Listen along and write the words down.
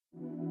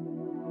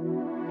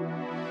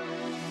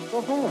Go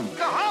home.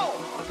 Go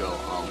home! Go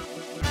home.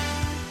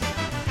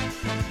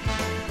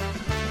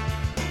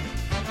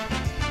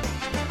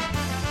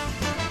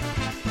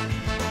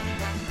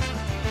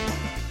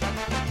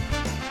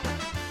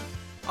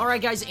 All right,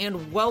 guys,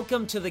 and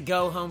welcome to the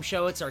Go Home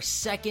Show. It's our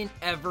second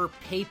ever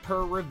Pay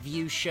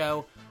PeReview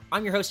show.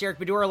 I'm your host, Eric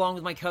Baudour, along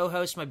with my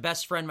co-host, my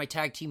best friend, my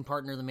tag team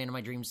partner, the man of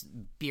my dreams,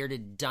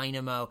 Bearded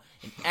Dynamo.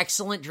 An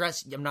excellent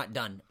dress. I'm not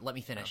done. Let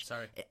me finish. Oh,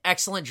 sorry.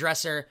 Excellent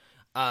dresser,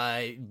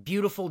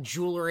 beautiful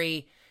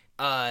jewelry,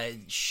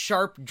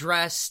 sharp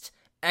dressed,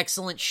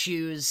 excellent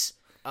shoes,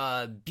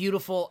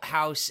 beautiful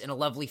house, and a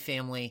lovely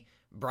family.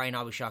 Bryan,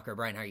 Abou, Chacra.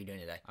 Bryan, how are you doing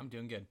today? I'm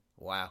doing good.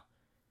 Wow.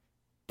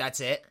 That's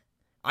it?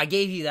 I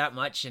gave you that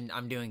much, and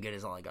I'm doing good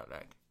is all I got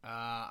back.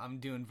 I'm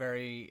doing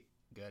very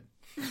good.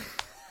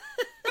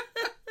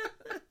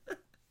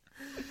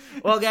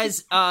 Well,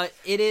 guys,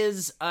 it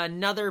is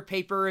another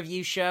Pay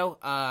PeReview show.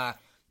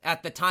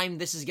 At the time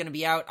this is going to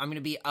be out, I'm going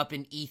to be up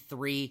in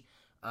E3,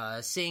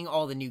 seeing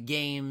all the new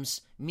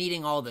games,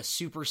 meeting all the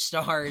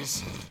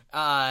superstars,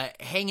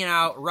 hanging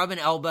out, rubbing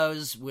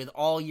elbows with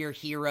all your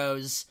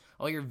heroes,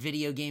 all your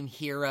video game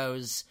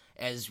heroes,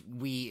 as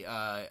we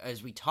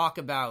talk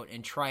about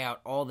and try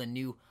out all the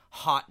new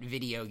hot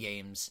video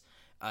games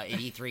at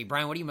E3.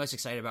 Bryan, what are you most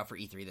excited about for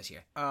E3 this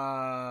year?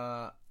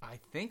 I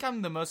think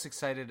I'm the most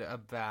excited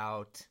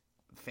about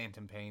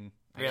Phantom Pain.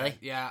 Really?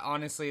 Yeah,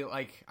 honestly,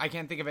 like, I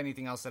can't think of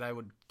anything else that I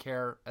would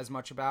care as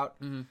much about.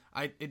 Mm-hmm.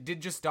 It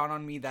did just dawn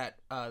on me that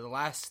the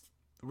last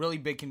really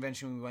big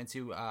convention we went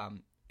to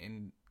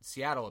in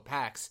Seattle at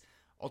PAX,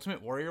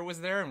 Ultimate Warrior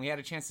was there, and we had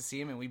a chance to see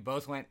him, and we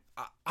both went,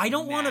 I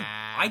didn't want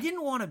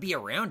nah. to be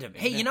around him.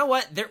 Hey, you know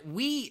what?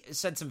 We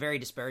said some very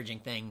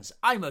disparaging things.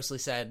 I mostly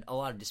said a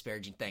lot of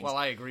disparaging things. Well,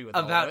 I agree with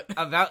all of it.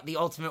 about the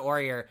Ultimate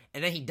Warrior,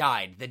 and then he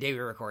died the day we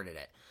recorded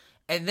it.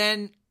 And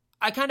then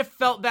I kind of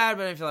felt bad,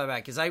 but I didn't feel that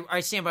bad, because I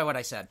stand by what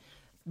I said.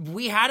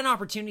 We had an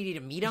opportunity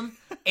to meet him,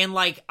 and,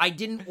 like, I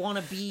didn't want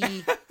to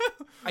be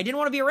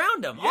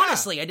around him. Yeah.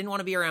 Honestly, I didn't want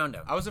to be around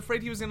him. I was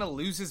afraid he was going to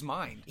lose his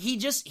mind.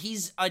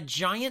 He's a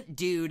giant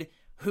dude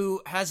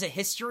who has a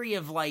history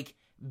of, like,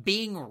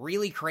 being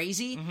really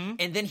crazy,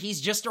 and then he's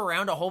just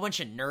around a whole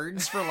bunch of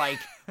nerds for, like,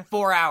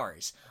 4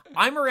 hours.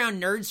 I'm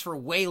around nerds for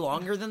way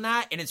longer than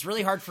that, and it's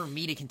really hard for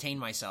me to contain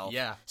myself.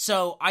 Yeah.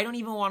 So I don't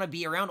even want to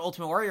be around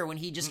Ultimate Warrior when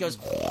he just goes,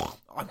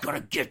 I'm gonna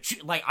get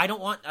you. Like, I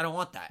don't want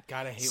that.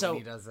 God, I hate when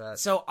he does that.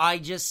 So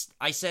I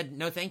said,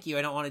 no thank you,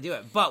 I don't want to do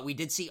it. But we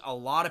did see a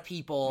lot of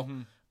people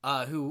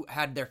who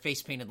had their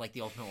face painted like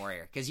the Ultimate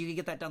Warrior, because you could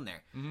get that done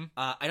there.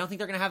 I don't think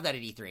they're going to have that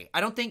at E3.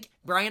 I don't think,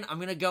 Bryan, I'm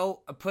going to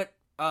go put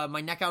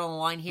my neck out on the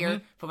line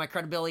here, put my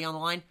credibility on the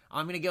line.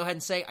 I'm going to go ahead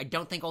and say I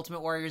don't think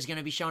Ultimate Warrior is going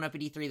to be showing up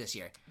at E3 this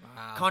year.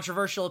 Wow.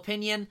 Controversial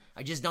opinion,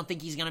 I just don't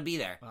think he's going to be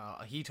there.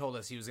 Well, he told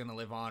us he was going to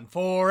live on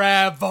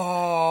forever.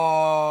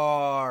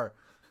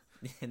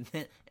 And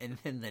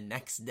then the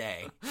next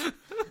day.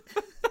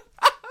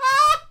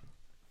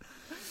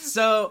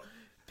 So,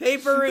 Pay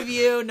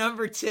PeReview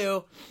number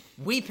 2,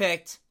 we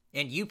picked,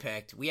 and you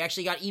picked, we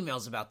actually got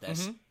emails about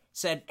this.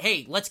 Said,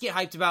 hey, let's get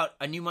hyped about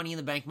a new Money in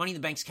the Bank. Money in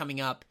the Bank's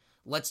coming up.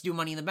 Let's do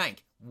Money in the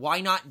Bank.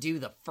 Why not do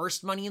the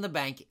first Money in the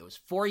Bank? It was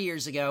 4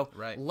 years ago.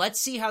 Right. Let's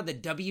see how the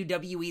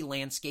WWE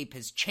landscape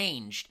has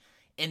changed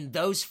in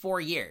those 4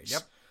 years.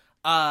 Yep.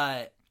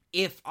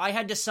 If I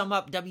had to sum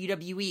up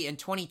WWE in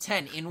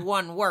 2010 in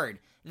one word,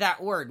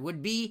 that word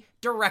would be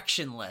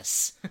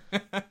directionless.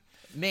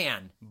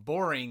 Man.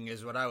 Boring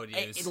is what I would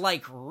use.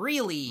 Like,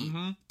 really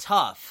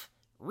tough.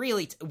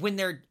 Really, when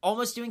they're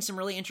almost doing some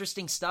really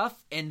interesting stuff,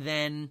 and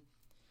then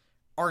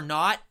are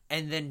not,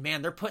 and then,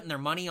 man, they're putting their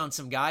money on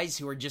some guys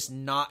who are just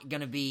not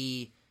going to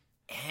be,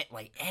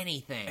 like,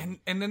 anything.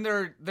 And then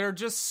there are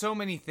just so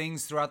many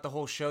things throughout the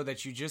whole show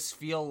that you just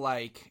feel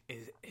like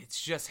it's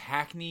just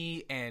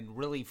hackney and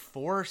really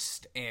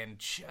forced and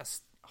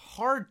just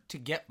hard to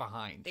get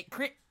behind.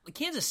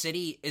 Kansas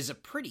City is a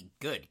pretty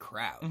good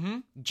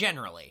crowd,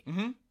 generally.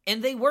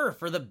 And they were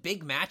for the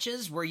big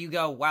matches where you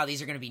go, wow,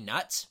 these are going to be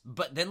nuts.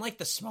 But then, like,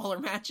 the smaller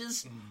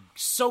matches,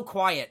 so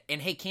quiet.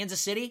 And, hey,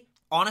 Kansas City,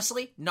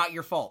 honestly, not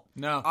your fault.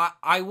 No.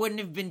 I wouldn't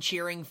have been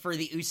cheering for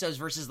the Usos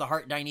versus the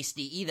Hart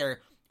Dynasty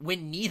either,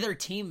 when neither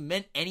team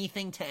meant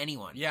anything to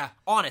anyone. Yeah.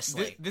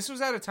 Honestly. This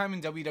was at a time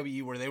in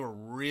WWE where they were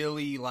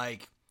really,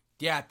 like,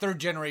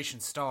 third-generation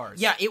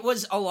stars. Yeah, it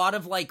was a lot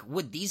of, like,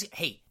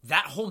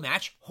 that whole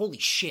match, holy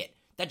shit.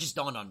 That just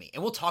dawned on me.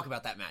 And we'll talk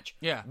about that match.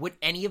 Yeah. Would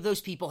any of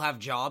those people have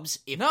jobs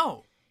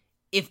No.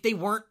 if they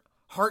weren't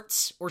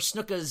Harts or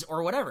Snookas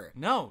or whatever?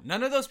 No.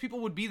 None of those people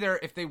would be there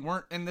if they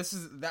weren't, and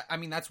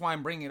that's why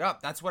I'm bringing it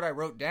up. That's what I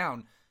wrote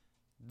down.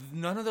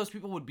 None of those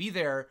people would be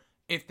there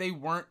if they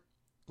weren't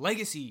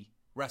legacy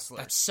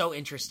wrestlers. That's so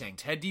interesting.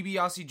 Ted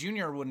DiBiase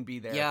Jr. wouldn't be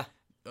there. Yeah.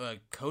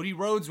 Cody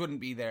Rhodes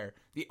wouldn't be there.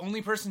 The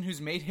only person who's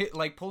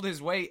pulled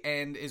his weight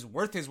and is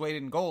worth his weight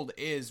in gold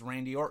is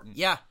Randy Orton.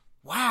 Yeah.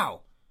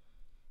 Wow.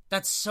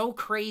 That's so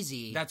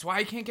crazy. That's why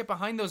I can't get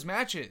behind those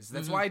matches.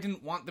 That's why I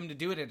didn't want them to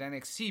do it at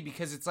NXT,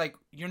 because it's like,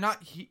 you're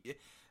not...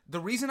 The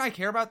reason I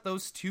care about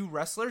those two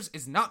wrestlers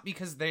is not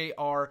because they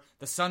are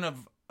the son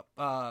of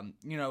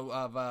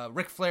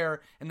Ric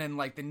Flair and then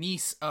like the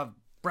niece of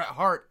Bret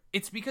Hart,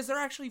 it's because they're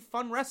actually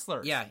fun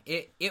wrestlers. Yeah,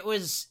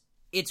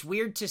 it's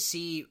weird to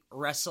see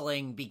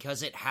wrestling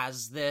because it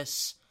has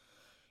this,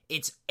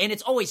 it's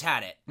always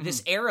had it,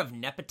 this air of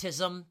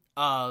nepotism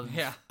of,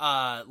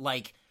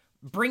 like,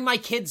 bring my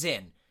kids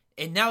in,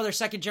 and now they're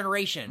second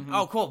generation.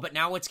 Oh, cool, but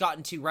now it's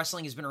gotten to,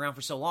 wrestling has been around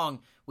for so long,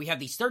 we have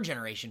these third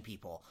generation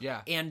people.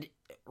 Yeah. And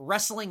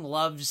wrestling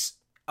loves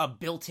a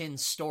built-in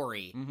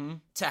story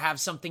to have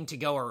something to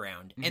go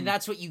around. And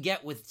that's what you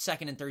get with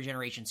second and third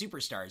generation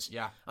superstars.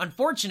 Yeah.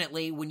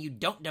 Unfortunately, when you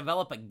don't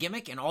develop a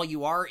gimmick and all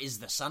you are is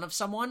the son of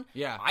someone,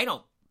 I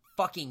don't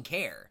fucking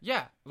care.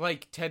 Yeah,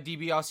 like Ted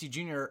DiBiase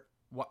Jr.,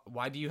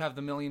 why do you have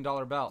the $1 million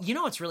belt? You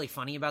know what's really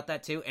funny about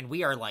that, too? And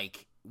we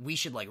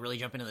should, like, really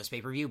jump into this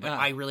pay-per-view, but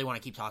I really want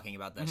to keep talking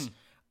about this.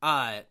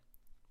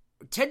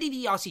 Ted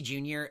DiBiase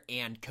Jr.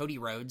 and Cody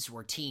Rhodes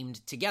were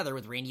teamed together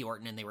with Randy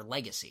Orton, and they were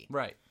Legacy.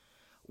 Right.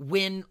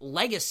 When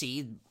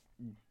Legacy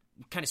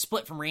kind of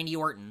split from Randy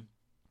Orton,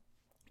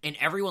 and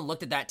everyone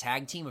looked at that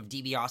tag team of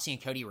DiBiase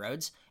and Cody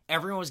Rhodes,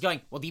 everyone was going,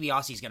 well,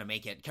 DiBiase's going to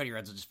make it. Cody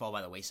Rhodes will just fall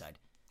by the wayside.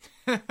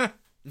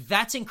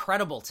 That's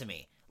incredible to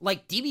me.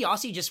 Like,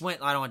 DiBiase just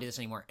went, I don't want to do this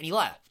anymore, and he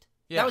left.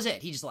 Yeah. That was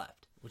it. He just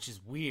left. Which is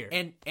weird.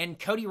 And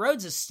Cody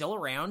Rhodes is still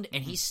around,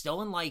 and he's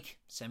still in, like,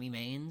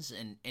 semi-mains,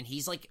 and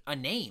he's, like, a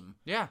name.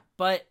 Yeah.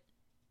 But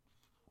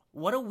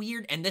what a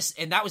weird... And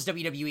that was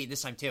WWE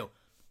this time, too.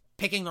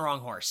 Picking the wrong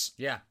horse.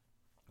 Yeah.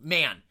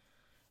 Man,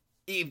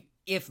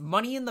 if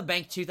Money in the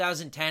Bank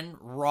 2010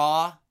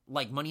 Raw,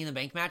 like, Money in the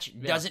Bank match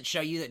doesn't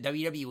show you that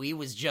WWE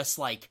was just,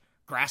 like,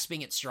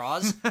 grasping at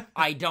straws,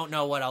 I don't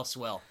know what else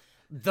will.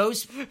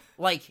 Those,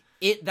 like,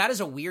 that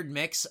is a weird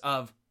mix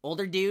of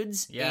older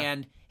dudes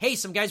and, hey,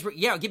 some guys were,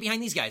 get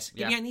behind these guys.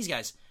 Get behind these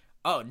guys.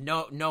 Oh,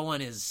 no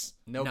one is.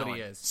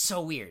 Nobody is.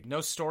 So weird.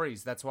 No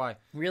stories, that's why.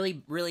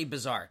 Really, really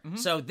bizarre.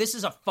 So this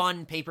is a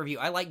fun pay-per-view.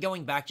 I like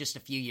going back just a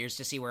few years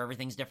to see where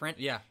everything's different.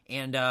 Yeah.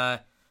 And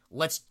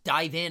let's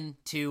dive in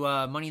to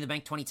Money in the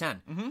Bank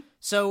 2010.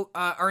 So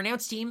our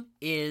announced team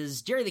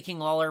is Jerry the King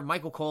Lawler,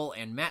 Michael Cole,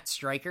 and Matt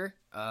Stryker.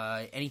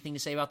 Anything to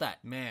say about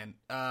that? Man,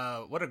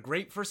 what a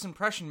great first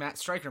impression Matt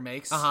Stryker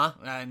makes.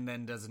 And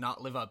then does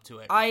not live up to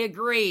it. I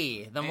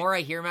agree. The more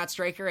I hear Matt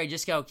Stryker, I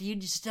just go, can you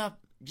just stop?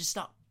 Just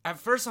stop. At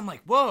first, I'm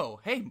like, whoa,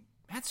 hey,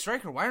 Matt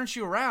Stryker, why aren't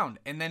you around?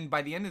 And then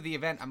by the end of the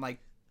event, I'm like,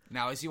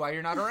 now I see why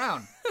you're not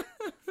around.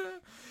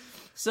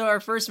 So our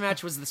first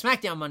match was the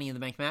SmackDown Money in the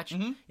Bank match.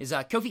 Is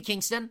Kofi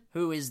Kingston,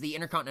 who is the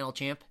Intercontinental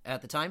Champ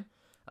at the time.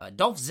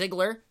 Dolph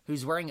Ziggler,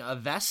 who's wearing a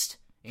vest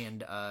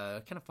and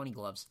kind of funny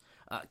gloves.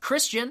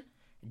 Christian,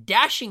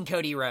 dashing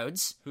Cody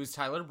Rhodes. Who's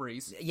Tyler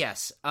Breeze.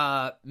 Yes.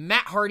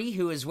 Matt Hardy,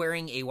 who is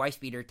wearing a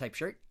wife beater type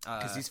shirt.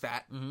 Because he's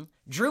fat.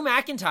 Drew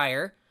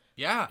McIntyre.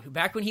 Yeah.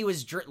 Back when he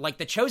was like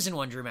the chosen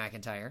one, Drew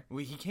McIntyre.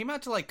 He came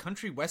out to like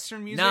country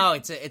western music? No,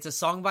 it's a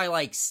song by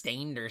like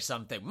Stained or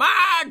something.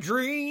 My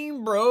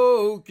dream,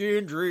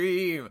 broken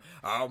dream,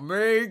 I'll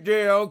make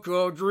it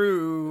come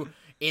true.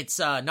 It's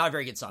not a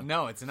very good song.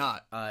 No, it's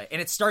not.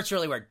 And it starts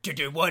really weird.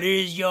 What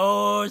is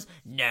yours?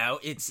 No,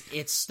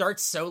 it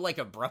starts so like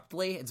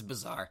abruptly. It's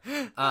bizarre.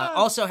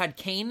 Also had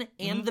Kane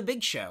and The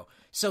Big Show.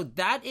 So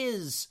that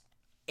is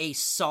a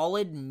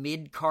solid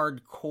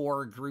mid-card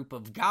core group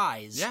of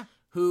guys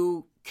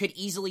who could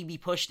easily be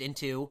pushed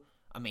into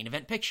a main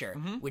event picture,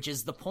 which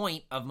is the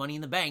point of Money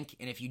in the Bank.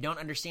 And if you don't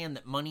understand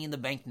that Money in the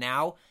Bank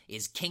now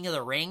is King of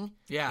the Ring,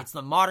 it's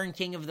the modern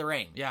King of the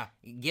Ring. Yeah,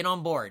 get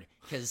on board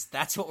because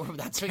that's what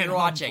you're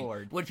watching.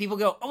 When people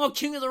go, "Oh,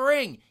 King of the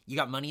Ring," you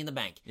got Money in the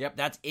Bank. Yep,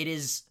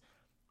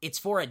 it's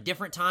for a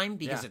different time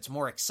because it's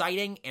more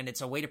exciting and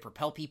it's a way to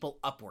propel people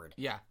upward.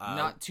 Yeah,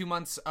 not 2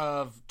 months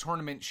of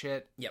tournament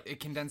shit. Yep. It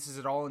condenses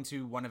it all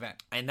into one event.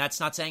 And that's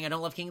not saying I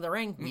don't love King of the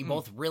Ring. We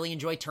both really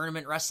enjoy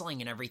tournament wrestling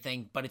and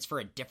everything, but it's for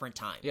a different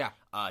time. Yeah.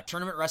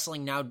 Tournament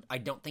wrestling now I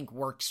don't think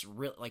works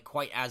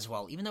quite as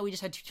well, even though we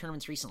just had 2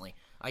 tournaments recently.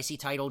 IC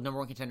title, number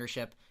 1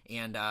 contendership,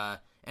 and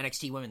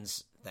NXT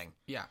women's thing.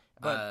 Yeah.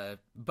 But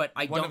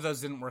one of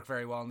those didn't work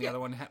very well, and the other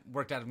one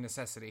worked out of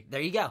necessity. There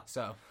you go.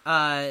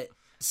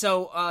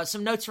 So,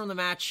 some notes from the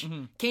match.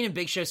 Kane and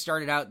Big Show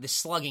started out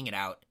slugging it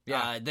out.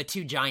 Yeah. The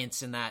 2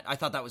 giants in that. I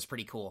thought that was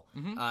pretty cool.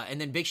 And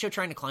then Big Show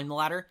trying to climb the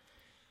ladder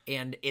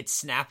and it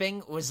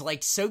snapping was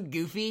like so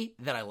goofy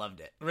that I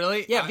loved it.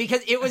 Really? Yeah,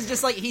 because it was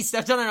just like he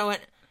stepped on it and I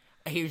went,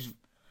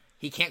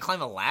 he can't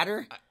climb a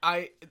ladder?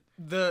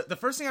 The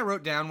first thing I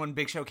wrote down when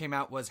Big Show came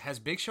out was, has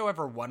Big Show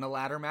ever won a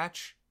ladder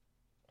match?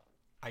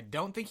 I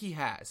don't think he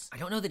has. I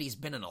don't know that he's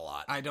been in a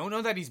lot. I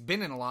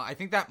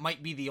think that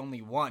might be the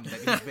only one that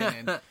he's been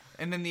in.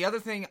 And then the other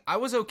thing, I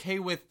was okay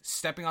with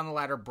stepping on the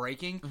ladder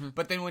breaking,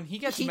 but then when he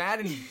gets mad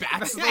and he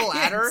bats the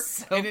ladder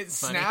and it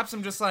snaps,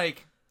 I'm just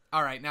like,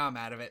 all right, now I'm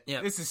out of it.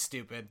 Yep. This is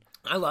stupid.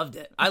 I loved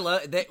it.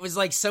 It was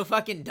like so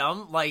fucking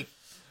dumb. Like,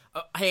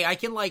 hey, I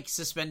can like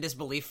suspend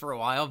disbelief for a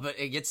while, but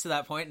it gets to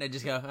that point and I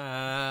just go,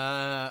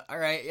 all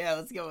right, yeah,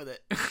 let's go with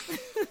it.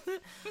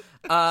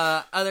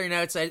 Other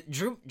notes,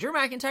 Drew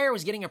McIntyre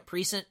was getting a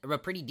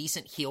pretty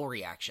decent heel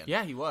reaction.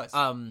 Yeah, he was.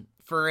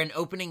 For an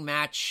opening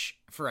match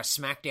for a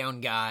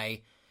SmackDown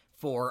guy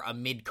for a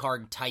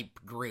mid-card type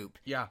group.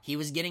 Yeah. He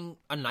was getting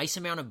a nice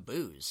amount of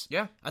boos.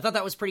 Yeah. I thought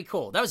that was pretty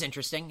cool. That was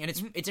interesting, and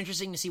it's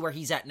interesting to see where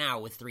he's at now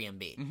with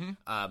 3MB.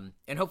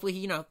 And hopefully,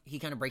 he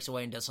kind of breaks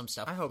away and does some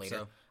stuff I hope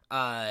later.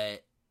 so.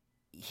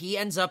 He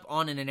ends up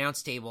on an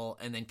announce table,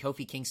 and then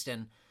Kofi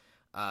Kingston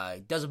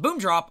does a boom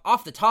drop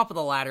off the top of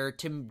the ladder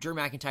to Drew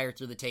McIntyre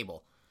through the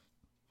table.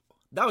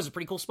 That was a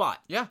pretty cool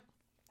spot. Yeah.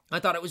 I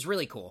thought it was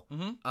really cool.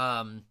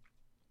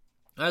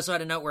 I also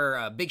had a note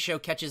where Big Show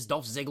catches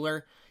Dolph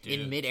Ziggler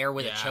in midair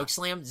with a choke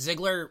slam.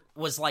 Ziggler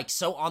was like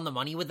so on the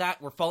money with that.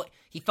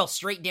 He fell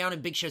straight down,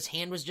 and Big Show's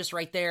hand was just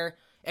right there.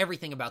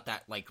 Everything about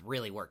that like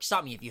really worked.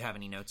 Stop me if you have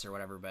any notes or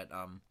whatever, but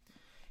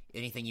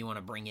anything you want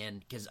to bring in,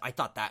 because I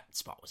thought that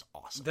spot was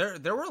awesome.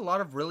 There were a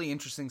lot of really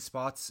interesting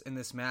spots in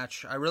this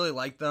match. I really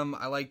liked them.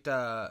 I liked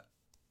the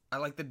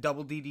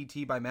double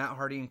DDT by Matt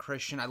Hardy and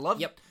Christian. I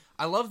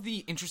love the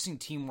interesting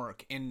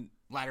teamwork in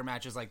ladder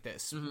matches like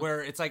this,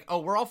 where it's like, oh,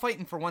 we're all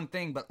fighting for one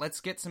thing, but let's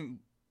get some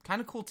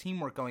kind of cool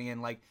teamwork going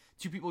in, like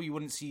two people you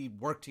wouldn't see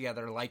work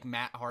together, like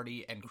Matt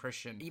Hardy and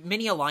Christian.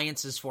 Many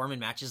alliances form in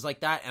matches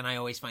like that, and I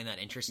always find that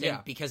interesting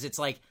because it's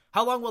like,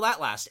 how long will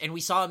that last? And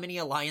we saw a mini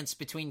alliance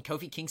between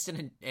Kofi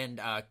Kingston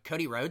and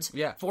Cody Rhodes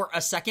for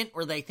a second,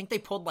 where they think they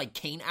pulled like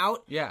Kane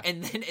out,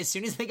 and then as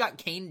soon as they got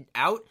Kane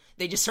out,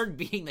 they just started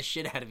beating the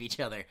shit out of each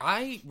other.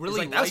 I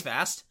really that was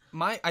fast.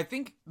 I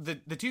think the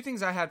two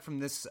things I had from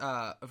this,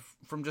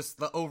 from just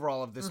the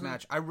overall of this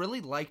match, I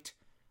really liked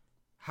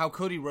how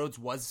Cody Rhodes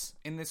was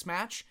in this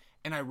match,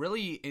 and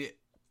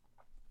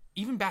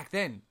even back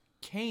then,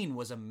 Kane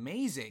was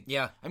amazing.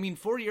 Yeah. I mean,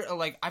 4 years,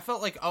 like, I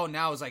felt like,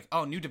 now it's like,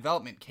 new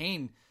development.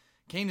 Kane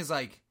is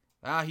like,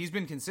 he's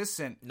been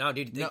consistent. No,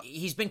 dude,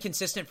 he's been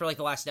consistent for like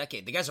the last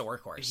decade. The guy's a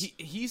workhorse.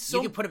 He's so...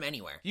 You can put him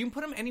anywhere. You can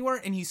put him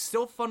anywhere, and he's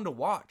still fun to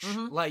watch.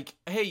 Like,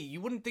 hey,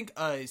 you wouldn't think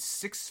a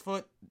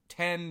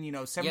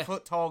 6'10", 7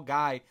 foot tall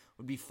guy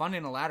would be fun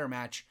in a ladder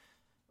match.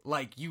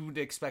 Like, you would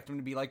expect him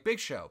to be like Big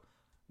Show.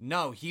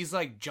 No, he's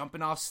like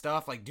jumping off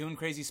stuff, like doing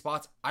crazy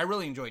spots. I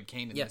really enjoyed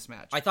Kane in this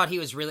match. I thought he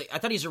was a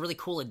really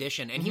cool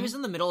addition, and he was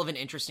in the middle of an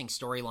interesting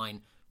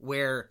storyline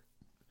where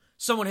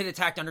someone had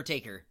attacked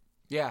Undertaker.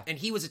 Yeah. And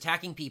he was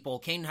attacking people.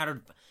 Kane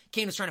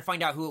was trying to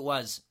find out who it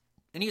was,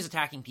 and he was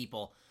attacking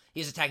people.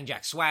 He was attacking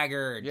Jack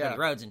Swagger and Cody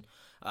Rhodes and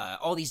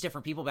all these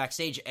different people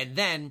backstage. And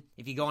then,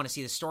 if you go on to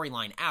see the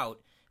storyline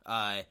out,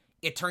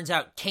 it turns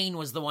out Kane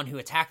was the one who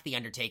attacked the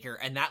Undertaker,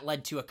 and that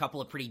led to a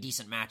couple of pretty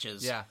decent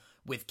matches. Yeah.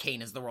 With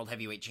Kane as the World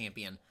Heavyweight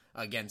Champion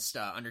against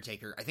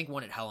Undertaker. I think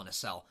one at Hell in a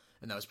Cell,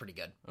 and that was pretty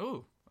good.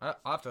 Ooh, I'll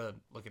have to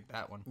look at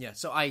that one. Yeah,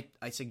 so I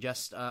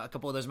suggest a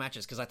couple of those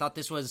matches, because I thought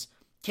this was...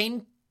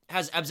 Kane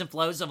has ebbs and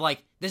flows of,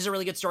 like, this is a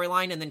really good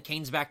storyline, and then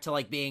Kane's back to,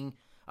 like, being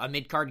a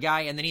mid-card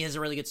guy, and then he has a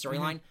really good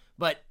storyline,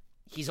 but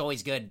he's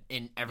always good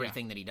in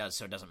everything that he does,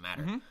 so it doesn't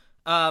matter.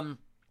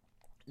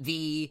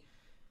 The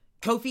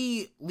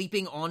Kofi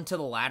leaping onto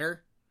the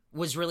ladder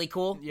was really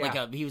cool.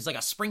 Yeah. He was like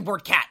a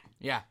springboard cat.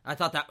 Yeah. I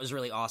thought that was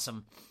really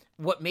awesome.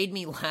 What made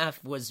me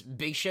laugh was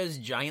Big Show's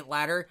giant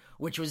ladder,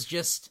 which was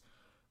just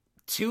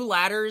two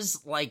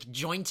ladders, like,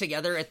 joined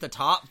together at the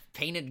top,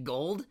 painted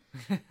gold.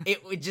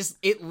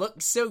 It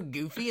looked so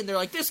goofy, and they're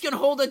like, this can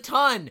hold a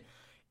ton.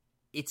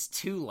 It's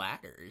two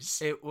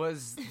ladders. It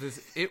was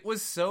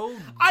so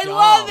dumb. I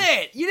love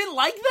it! You didn't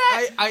like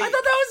that? I thought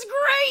that was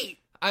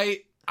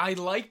great! I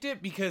liked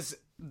it because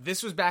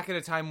this was back at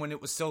a time when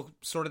it was still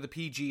sort of the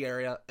PG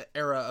era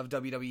of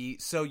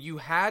WWE. So you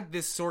had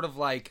this sort of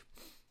like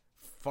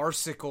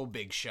farcical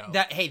Big Show.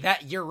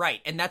 You're right.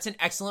 And that's an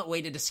excellent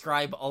way to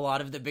describe a lot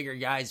of the bigger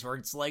guys, where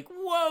it's like,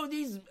 whoa,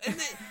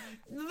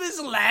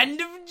 this land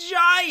of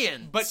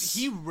giants. But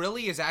he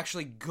really is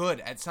actually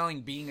good at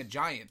selling being a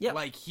giant. Yep.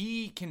 Like,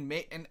 he can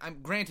make,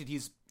 and granted,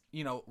 he's,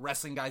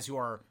 wrestling guys who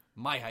are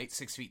my height,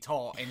 6 feet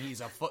tall, and he's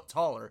a foot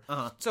taller.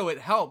 So it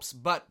helps,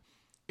 but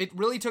it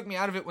really took me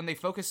out of it when they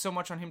focused so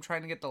much on him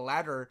trying to get the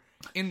ladder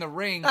in the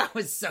ring. That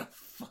was so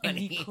funny. And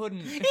he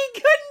couldn't. He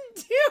couldn't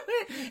do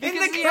it.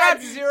 Because he had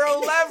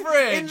zero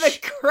leverage. And the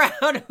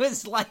crowd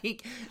was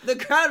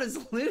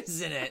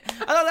losing it.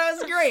 I thought that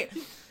was great.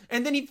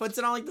 And then he puts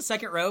it on like the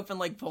second rope and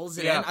like pulls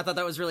it in. I thought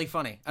that was really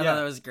funny. I thought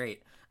that was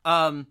great.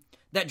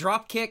 That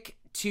drop kick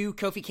to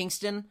Kofi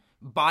Kingston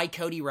by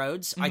Cody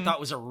Rhodes, I thought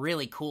was a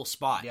really cool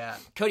spot. Yeah.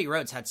 Cody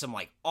Rhodes had some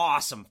like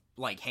awesome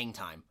like hang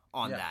time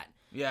on that.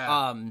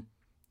 Yeah.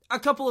 A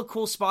couple of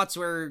cool spots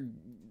where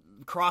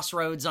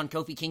crossroads on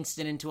Kofi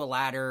Kingston into a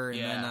ladder, and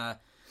then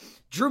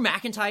Drew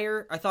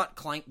McIntyre, I thought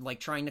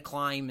trying to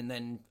climb and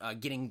then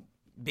getting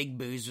big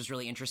boos was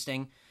really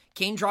interesting.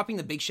 Kane dropping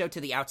the Big Show to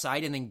the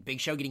outside, and then Big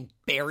Show getting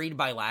buried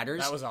by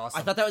ladders. That was awesome.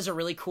 I thought that was a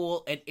really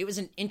cool. It was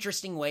an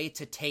interesting way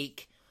to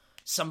take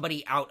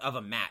somebody out of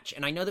a match.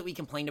 And I know that we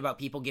complained about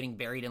people getting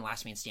buried in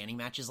last man standing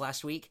matches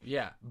last week.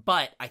 Yeah.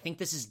 But I think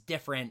this is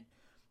different,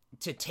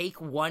 to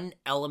take one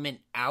element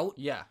out.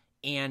 Yeah.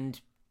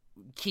 And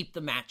keep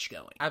the match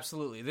going.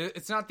 Absolutely.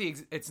 It's not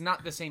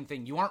the same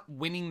thing. You aren't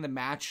winning the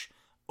match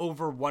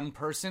over one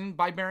person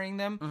by burying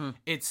them.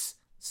 It's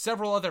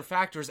several other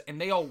factors,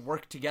 and they all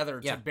work together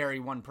to bury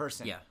one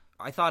person. Yeah.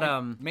 I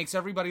thought makes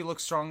everybody look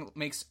strong,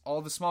 makes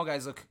all the small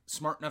guys look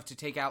smart enough to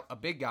take out a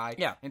big guy.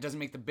 Yeah. And doesn't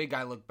make the big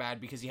guy look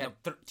bad because he had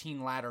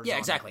 13 ladders. Yeah, on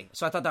exactly. him.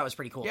 So I thought that was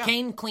pretty cool. Yeah.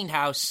 Kane cleaned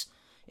house,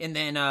 and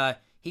then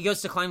he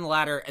goes to climb the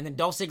ladder, and then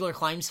Dolph Ziggler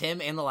climbs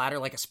him and the ladder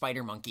like a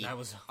spider monkey.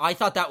 I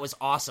thought that was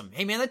awesome.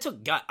 Hey, man, that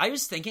took gut. I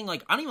was thinking,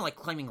 like, I don't even like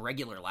climbing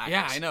regular ladders.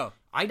 Yeah, I know.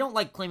 I don't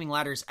like climbing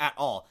ladders at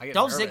all. I get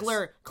Dolph nervous.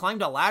 Ziggler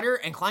climbed a ladder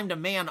and climbed a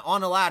man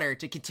on a ladder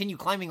to continue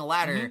climbing a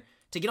ladder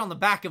to get on the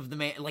back of the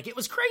man. Like, it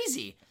was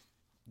crazy.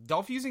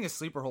 Dolph using a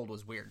sleeper hold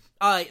was weird.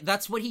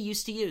 That's what he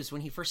used to use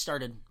when he first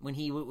started. When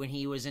he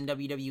was in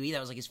WWE, that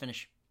was like his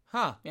finish.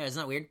 Huh. Yeah, isn't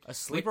that weird? A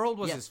sleeper hold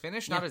was his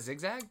finish, not a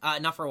zigzag?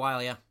 Not for a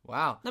while, yeah.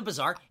 Wow. Not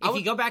bizarre. If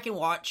you go back and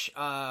watch,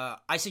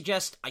 I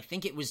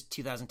think it was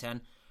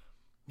 2010,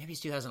 maybe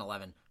it's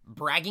 2011,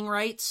 bragging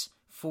rights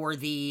for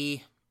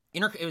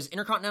it was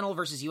Intercontinental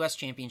versus U.S.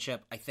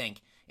 Championship, I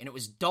think, and it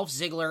was Dolph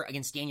Ziggler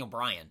against Daniel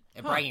Bryan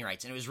at bragging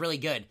rights, and it was really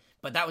good,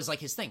 but that was like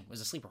his thing,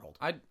 was a sleeper hold.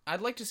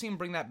 I'd like to see him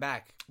bring that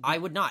back. I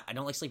would not. I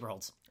don't like sleeper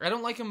holds. I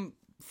don't like him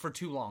for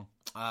too long.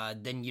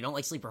 Then you don't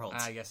like sleeper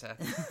holds. I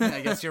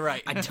guess you're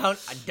right. I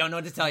don't know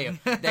what to tell you.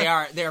 They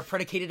are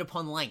predicated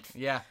upon length.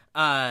 Yeah.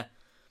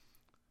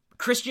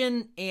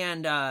 Christian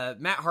and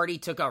Matt Hardy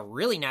took a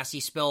really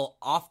nasty spill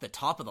off the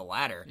top of the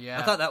ladder. Yeah.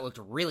 I thought that looked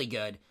really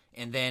good.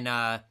 And then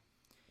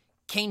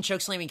Kane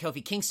chokeslamming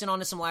Kofi Kingston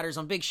onto some ladders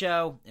on Big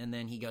Show, and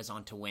then he goes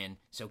on to win.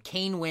 So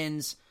Kane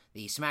wins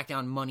the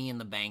SmackDown Money in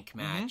the Bank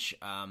match.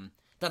 Thought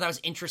that was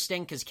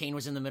interesting because Kane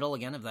was in the middle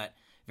again of that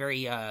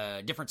very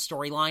different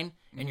storyline,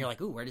 and you're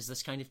like, ooh, where does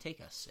this kind of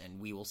take us? And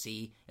we will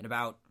see in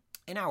about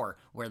an hour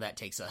where that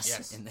takes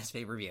us in this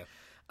pay-per-view.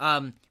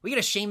 We get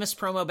a Sheamus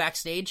promo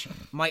backstage.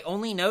 My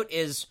only note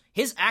is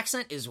his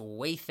accent is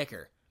way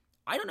thicker.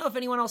 I don't know if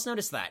anyone else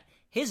noticed that.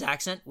 His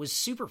accent was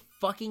super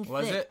fucking thick.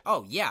 Was it?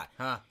 Oh, yeah.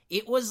 Huh.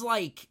 It was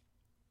like,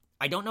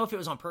 I don't know if it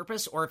was on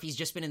purpose or if he's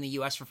just been in the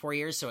U.S. for 4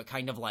 years, so it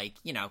kind of like,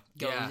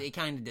 it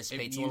kind of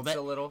dissipates a little bit.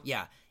 A little.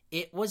 Yeah.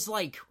 It was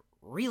like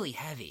really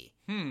heavy.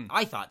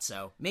 I thought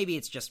so. Maybe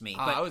it's just me.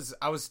 But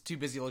I was too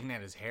busy looking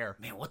at his hair.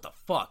 man, what the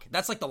fuck?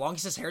 That's like the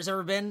longest his hair's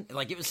ever been.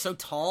 Like, it was so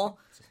tall.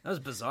 That was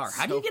bizarre.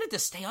 How do you get it to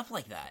stay up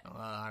like that?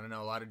 I don't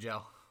know. A lot of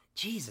gel.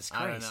 Jesus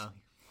Christ. I don't know.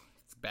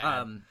 It's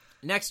bad.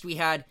 Next, we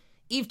had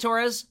Eve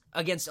Torres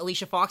against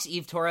Alicia Fox.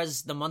 Eve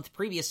Torres, the month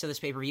previous to this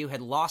pay-per-view,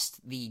 had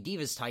lost the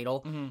Divas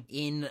title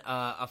in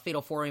a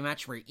Fatal 4-Way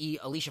match where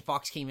Alicia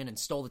Fox came in and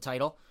stole the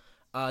title.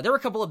 There were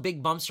a couple of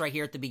big bumps right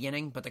here at the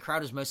beginning, but the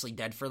crowd was mostly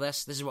dead for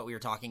this. This is what we were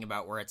talking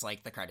about, where it's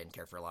like the crowd didn't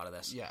care for a lot of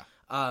this. Yeah.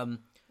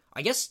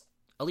 I guess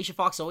Alicia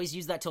Fox always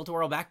used that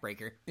tilt-a-whirl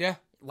backbreaker. Yeah.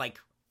 Like,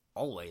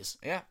 always.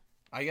 Yeah.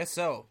 I guess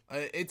so.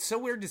 It's so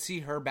weird to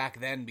see her back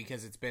then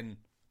because it's been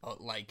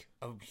like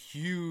a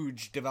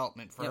huge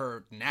development for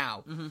her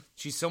now.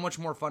 She's so much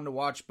more fun to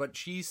watch, but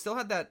she still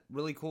had that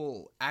really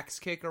cool axe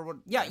kick or what?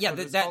 Yeah,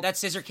 that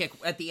scissor kick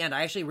at the end.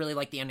 I actually really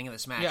liked the ending of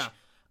this match. Yeah.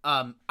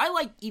 I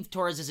like Eve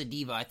Torres as a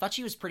diva. I thought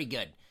she was pretty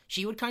good.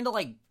 She would kind of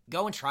like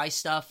go and try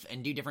stuff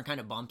and do different kind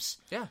of bumps.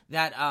 Yeah.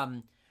 That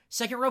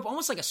second rope,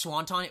 almost like a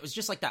swanton. It was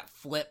just like that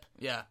flip.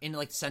 Yeah. Into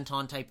like the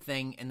senton type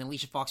thing, and then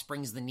Alicia Fox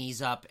brings the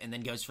knees up and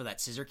then goes for that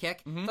scissor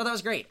kick. I thought that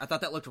was great. I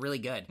thought that looked really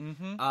good.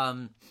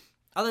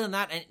 Other than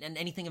that, and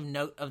anything of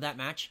note of that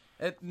match?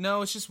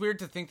 No, it's just weird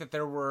to think that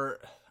there were...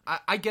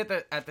 I get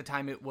that at the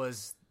time it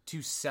was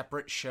two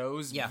separate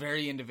shows,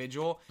 very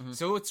individual,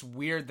 so it's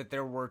weird that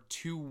there were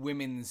two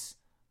women's,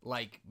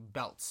 like,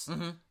 belts.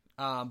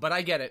 But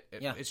I get it.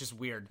 It's just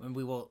weird. And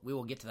we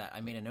will get to that. I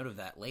made a note of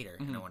that later,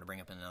 and I want to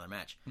bring up in another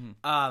match.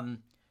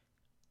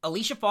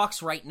 Alicia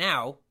Fox right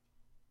now,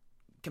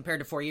 compared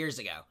to 4 years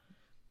ago,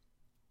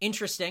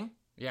 interesting.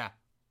 Yeah.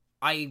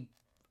 I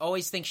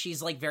always think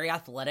she's like very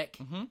athletic,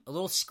 a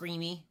little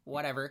screamy,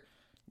 whatever.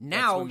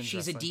 Now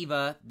she's a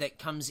diva that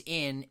comes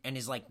in and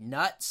is like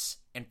nuts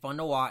and fun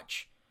to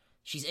watch.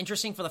 She's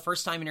interesting for the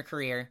first time in her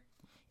career,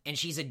 and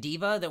she's a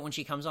diva that when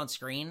she comes on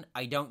screen,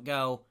 I don't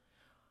go,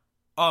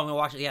 oh, I'm gonna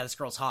watch it. Yeah, this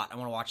girl's hot. I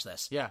want to watch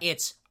this. Yeah.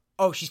 It's,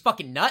 oh, she's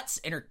fucking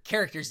nuts and her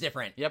character's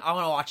different. Yep. I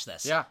want to watch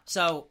this. Yeah.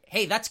 So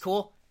hey, that's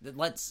cool.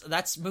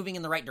 That's moving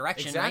in the right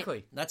direction. Exactly.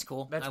 Right? That's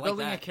cool. That's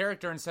building a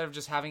character instead of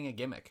just having a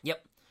gimmick.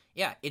 Yep.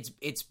 Yeah,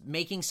 it's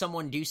making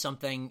someone do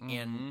something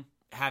and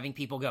having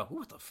people go,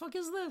 what the fuck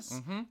is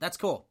this? That's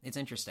cool. It's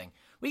interesting.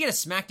 We get a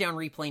SmackDown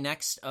replay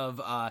next of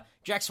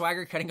Jack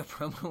Swagger cutting a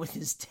promo with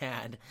his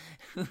dad.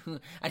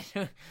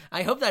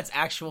 I hope that's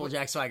actual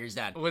Jack Swagger's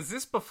dad. Was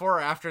this before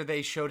or after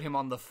they showed him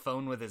on the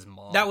phone with his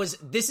mom?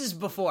 This is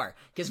before,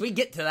 because we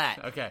get to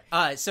that. Okay.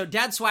 So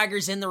Dad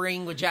Swagger's in the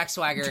ring with Jack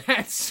Swagger.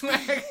 Dad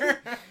Swagger.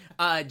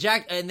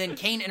 And then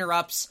Kane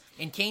interrupts,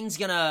 and Kane's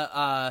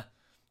gonna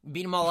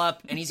beat them all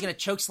up, and he's gonna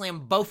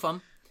chokeslam both of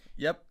them.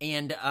 Yep.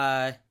 And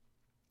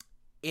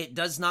it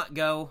does not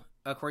go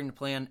according to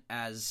plan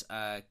as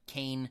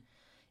Kane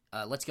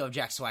lets go of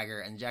Jack Swagger,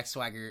 and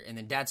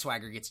then Dad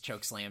Swagger gets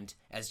chokeslammed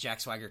as Jack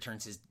Swagger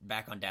turns his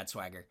back on Dad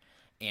Swagger,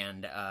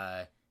 and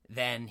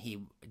then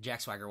Jack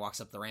Swagger walks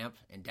up the ramp,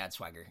 and Dad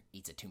Swagger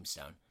eats a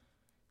tombstone.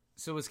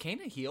 So was Kane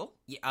a heel?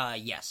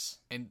 Yes.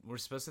 And we're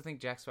supposed to think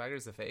Jack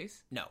Swagger's the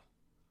face? No.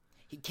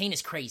 Kane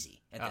is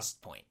crazy at this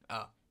point.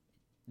 Oh.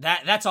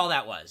 That's all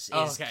that was.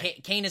 Okay.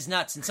 Kane is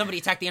nuts, and somebody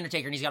attacked the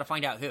Undertaker, and he's got to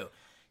find out who.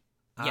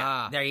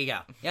 Yeah, there you go.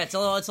 Yeah, it's a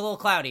little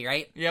cloudy,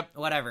 right? Yep.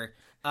 Whatever.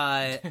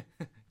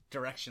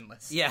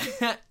 Directionless. Yeah.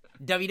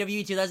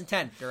 WWE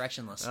 2010,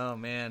 directionless. Oh,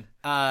 man.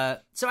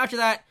 So after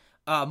that,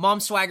 Mom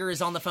Swagger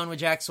is on the phone with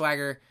Jack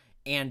Swagger,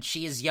 and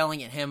she is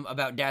yelling at him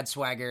about Dad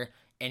Swagger,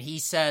 and he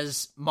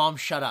says, "Mom,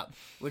 shut up,"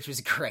 which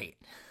was great.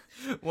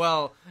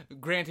 Well,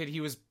 granted,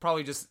 he was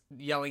probably just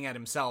yelling at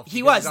himself.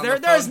 He was.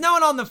 There's no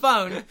one on the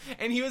phone.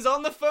 And he was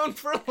on the phone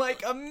for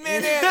like a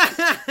minute.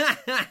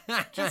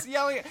 Just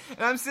yelling.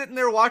 And I'm sitting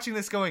there watching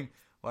this going,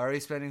 why are we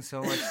spending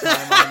so much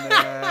time on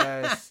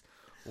this?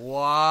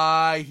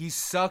 Why? He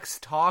sucks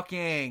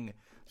talking.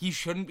 He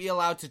shouldn't be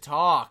allowed to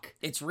talk.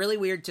 It's really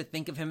weird to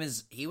think of him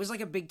as, he was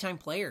like a big-time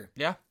player.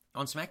 Yeah.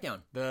 On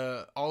SmackDown.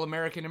 The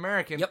All-American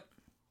American. Yep.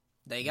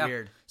 There you go.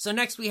 Weird. So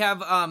next we have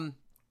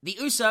the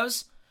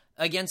Usos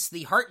against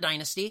the Hart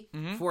Dynasty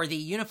for the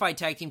Unified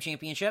Tag Team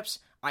Championships.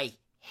 I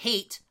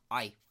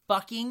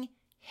fucking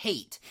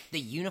hate the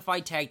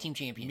Unified Tag Team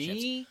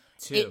Championships. Me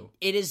too.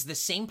 It is the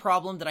same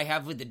problem that I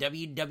have with the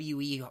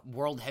WWE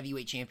World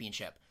Heavyweight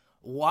Championship.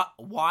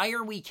 Why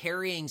are we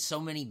carrying so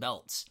many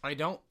belts? I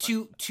don't...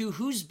 To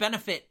whose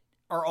benefit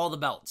are all the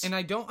belts? And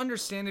I don't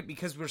understand it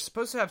because we're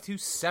supposed to have two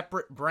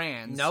separate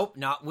brands. Nope,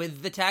 not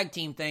with the tag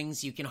team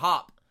things. You can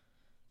hop.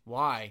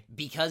 Why?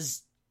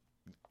 Because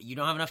you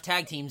don't have enough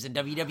tag teams in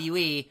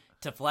WWE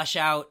to flesh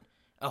out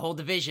a whole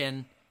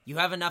division. You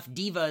have enough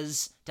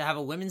divas to have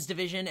a women's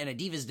division and a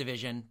divas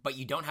division, but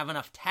you don't have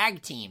enough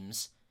tag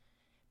teams.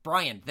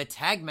 Bryan, the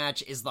tag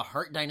match is the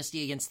Hart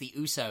Dynasty against the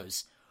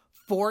Usos.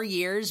 4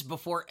 years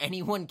before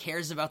anyone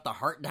cares about the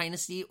Hart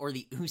Dynasty or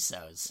the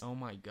Usos. Oh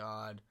my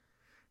god.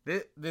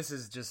 This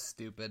is just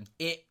stupid.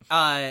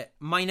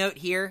 My note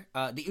here,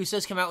 the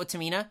Usos come out with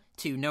Tamina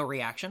to no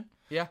reaction.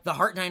 Yeah. The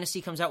Hart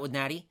Dynasty comes out with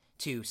Natty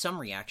to some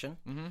reaction.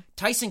 Mm-hmm.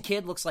 Tyson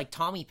Kidd looks like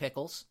Tommy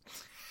Pickles.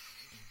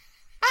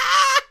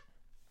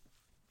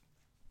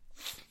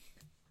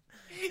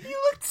 He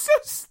looked so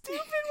stupid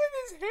with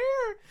his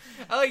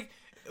hair.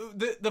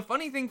 The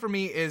funny thing for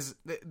me is,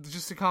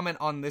 just to comment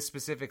on this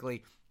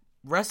specifically,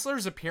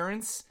 wrestler's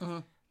appearance,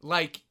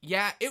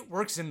 it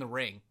works in the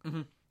ring.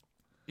 Mm-hmm.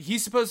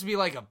 He's supposed to be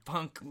like a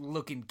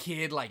punk-looking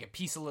kid, like a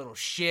piece of little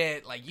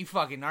shit, like you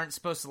fucking aren't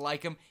supposed to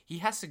like him. He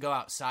has to go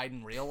outside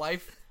in real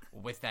life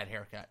with that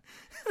haircut.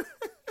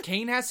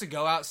 Kane has to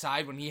go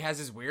outside when he has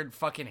his weird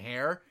fucking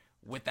hair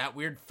with that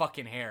weird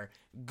fucking hair.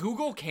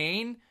 Google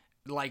Kane,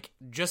 like,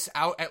 just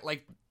out at,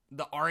 like,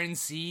 the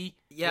RNC,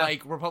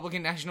 like,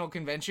 Republican National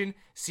Convention.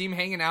 See him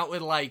hanging out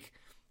with, like,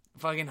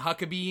 fucking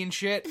Huckabee and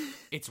shit.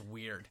 It's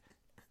weird.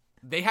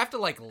 They have to,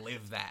 like,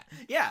 live that.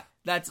 Yeah,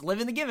 that's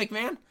living the gimmick,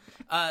 man.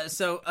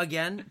 So,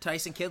 again,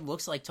 Tyson Kidd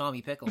looks like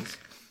Tommy Pickles.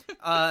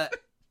 The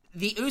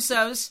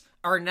Usos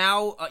are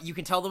now, you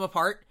can tell them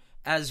apart,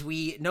 as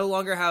we no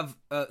longer have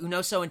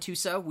Unoso and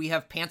Tuso. We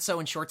have Pantso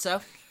and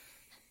Shortso.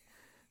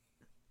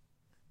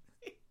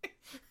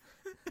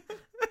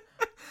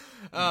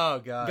 Oh,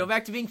 God. Go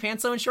back to being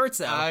Pantso and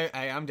Shortso.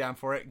 I'm down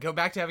for it. Go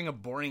back to having a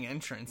boring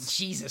entrance.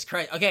 Jesus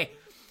Christ. Okay,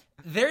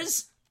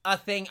 there's a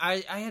thing,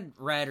 I had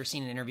read or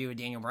seen an interview with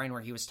Daniel Bryan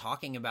where he was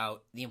talking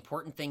about the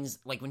important things,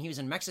 like when he was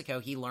in Mexico,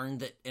 he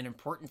learned that an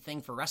important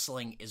thing for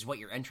wrestling is what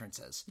your entrance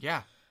is.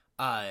 Yeah.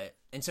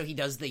 And so he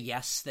does the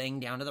yes thing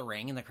down to the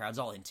ring, and the crowd's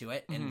all into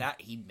it, and that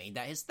he made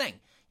that his thing.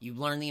 You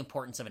learn the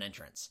importance of an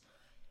entrance.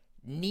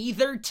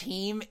 Neither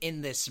team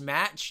in this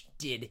match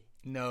did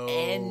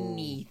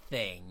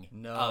anything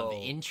of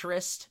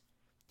interest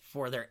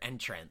for their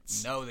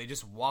entrance. No, they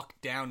just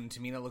walked down, and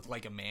Tamina looked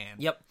like a man.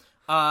 Yep.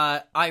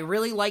 I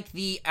really like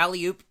the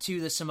alley-oop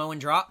to the Samoan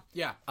drop.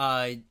 Yeah.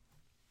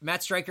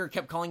 Matt Stryker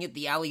kept calling it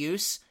the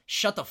alley-oos.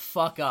 Shut the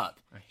fuck up.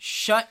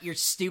 Shut your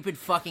stupid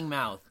fucking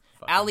mouth.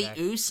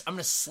 Alley-oos, I'm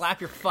gonna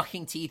slap your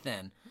fucking teeth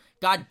in.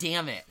 God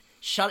damn it.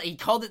 Shut. He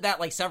called it that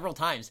like several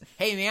times.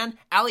 Hey man,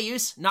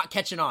 alley-oos, not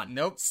catching on.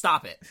 Nope.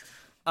 Stop it.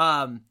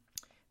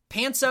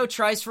 Pantso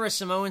tries for a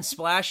Samoan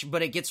splash,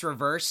 but it gets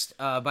reversed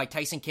by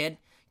Tyson Kidd.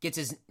 Gets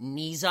his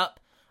knees up.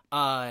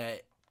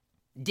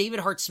 David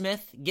Hart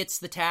Smith gets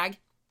the tag.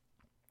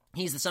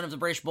 He's the son of the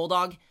British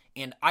Bulldog,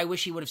 and I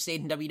wish he would have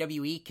stayed in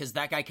WWE, because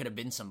that guy could have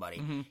been somebody.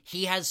 Mm-hmm.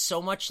 He has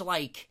so much,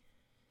 like,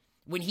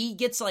 when he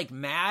gets, like,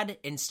 mad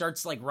and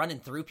starts, like, running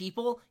through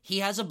people,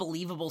 he has a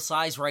believable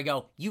size where I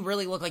go, you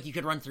really look like you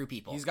could run through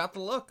people. He's got the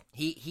look.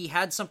 He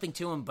had something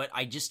to him, but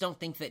I just don't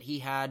think that he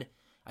had...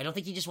 I don't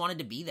think he just wanted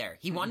to be there.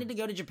 He wanted to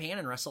go to Japan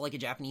and wrestle like a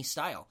Japanese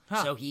style.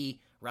 Huh. So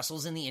he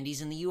wrestles in the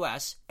Indies in the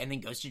U.S. and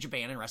then goes to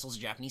Japan and wrestles a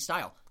Japanese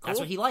style. Cool. That's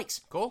what he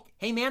likes. Cool.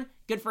 Hey, man,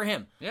 good for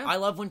him. Yeah. I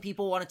love when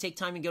people want to take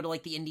time and go to,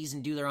 like, the Indies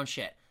and do their own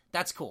shit.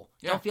 That's cool.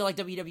 Yeah. Don't feel like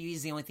WWE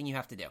is the only thing you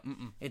have to do.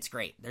 Mm-mm. It's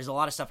great. There's a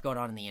lot of stuff going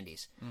on in the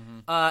Indies.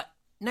 Mm-hmm.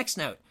 Next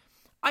note.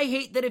 I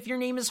hate that if your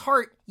name is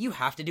Hart, you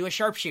have to do a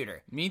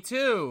sharpshooter. Me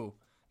too.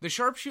 The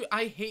sharpshooter,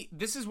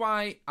 this is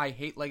why I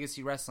hate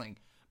Legacy Wrestling.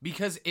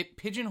 Because it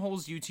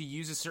pigeonholes you to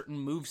use a certain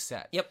move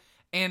set. Yep.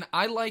 And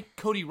I like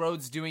Cody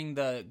Rhodes doing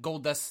the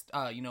Gold Dust,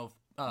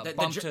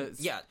 bump to...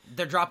 Yeah,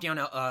 their drop-down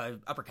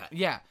uppercut.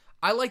 Yeah,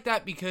 I like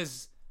that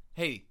because,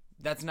 hey,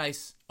 that's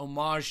nice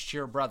homage to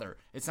your brother.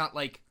 It's not,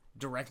 like,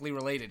 directly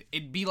related.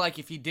 It'd be like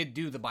if he did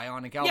do the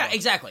bionic elbow. Yeah,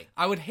 exactly.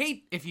 I would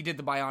hate if he did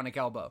the bionic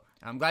elbow.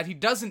 I'm glad he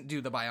doesn't do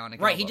the bionic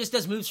elbow. Right, he just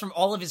does moves from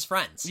all of his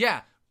friends.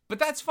 Yeah, but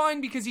that's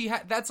fine because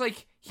that's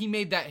like, he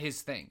made that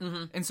his thing.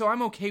 Mm-hmm. And so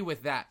I'm okay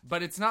with that.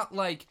 But it's not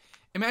like,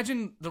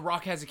 imagine The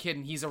Rock has a kid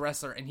and he's a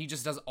wrestler and he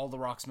just does all The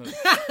Rock's moves.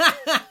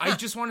 I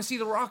just want to see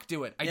The Rock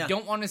do it. I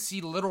don't want to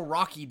see little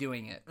Rocky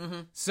doing it.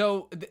 Mm-hmm.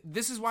 So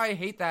this is why I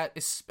hate that,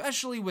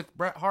 especially with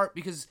Bret Hart,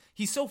 because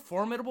he's so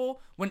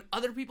formidable. When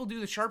other people do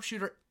the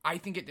sharpshooter, I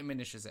think it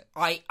diminishes it.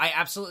 I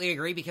absolutely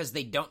agree because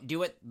they don't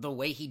do it the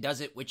way he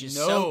does it, which is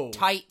so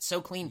tight,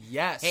 so clean.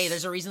 Yes. Hey,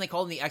 there's a reason they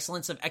call him the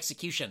excellence of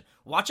execution.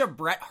 Watch a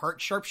Bret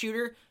Hart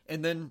sharpshooter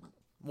and then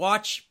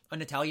watch a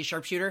Natalia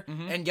sharpshooter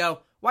and go,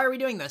 why are we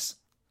doing this?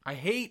 I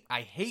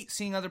hate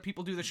seeing other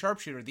people do the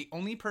sharpshooter. The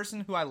only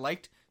person who I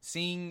liked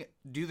seeing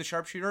do the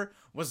sharpshooter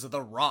was The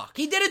Rock.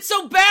 He did it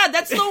so bad.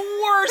 That's the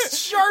worst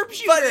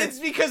sharpshooter. But it's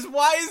because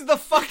why is the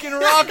fucking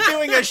Rock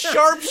doing a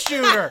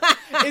sharpshooter?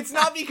 It's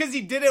not because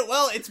he did it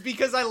well. It's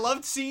because I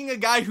loved seeing a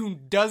guy who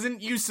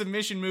doesn't use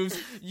submission moves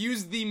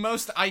use the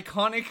most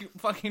iconic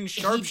fucking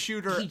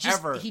sharpshooter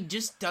ever. He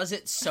just does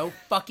it so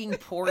fucking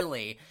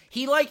poorly.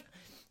 He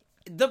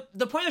The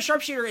point of the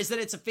sharpshooter is that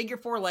it's a figure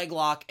 4 leg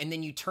lock, and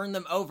then you turn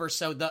them over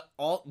so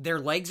their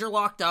legs are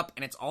locked up,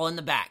 and it's all in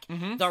the back.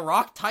 Mm-hmm. The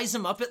Rock ties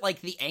him up at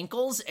like the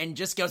ankles and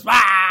just goes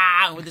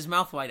 "Wah!" with his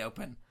mouth wide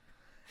open.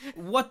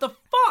 What the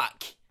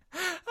fuck? I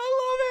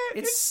love it.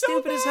 It's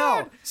stupid so as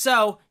hell.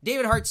 So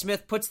David Hart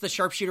Smith puts the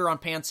sharpshooter on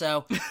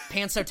Panso.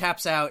 Panso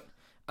taps out.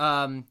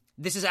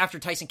 This is after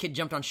Tyson Kidd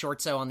jumped on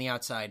Shortso on the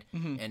outside,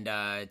 and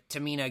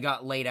Tamina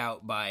got laid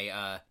out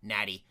by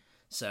Natty.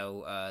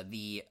 So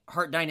the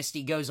Hart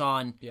Dynasty goes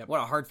on. Yep. What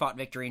a hard-fought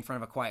victory in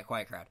front of a quiet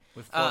crowd.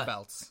 With 4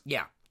 belts.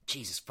 Yeah.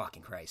 Jesus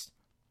fucking Christ.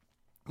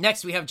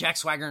 Next, we have Jack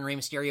Swagger and Rey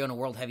Mysterio in a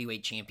World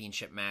Heavyweight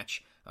Championship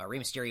match. Rey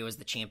Mysterio is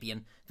the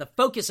champion. The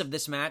focus of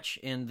this match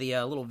in the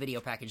little video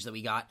package that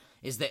we got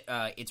is that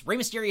it's Rey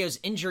Mysterio's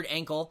injured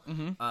ankle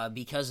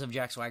because of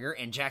Jack Swagger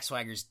and Jack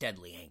Swagger's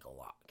deadly ankle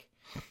lock.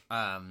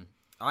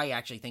 I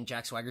actually think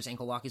Jack Swagger's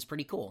ankle lock is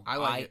pretty cool. I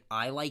like it.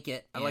 I like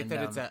it. I like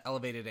that it's an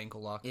elevated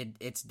ankle lock.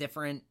 It's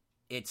different.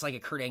 It's like a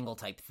Kurt Angle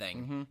type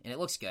thing, and it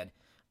looks good.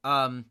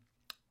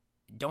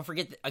 Don't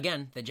forget,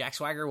 again, that Jack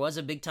Swagger was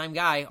a big-time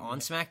guy on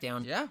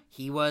SmackDown. Yeah.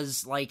 He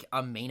was, like,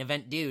 a main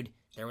event dude.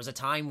 There was a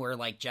time where,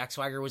 like, Jack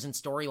Swagger was in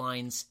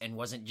storylines and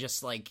wasn't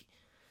just, like,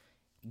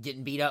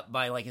 getting beat up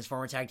by, like, his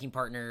former tag team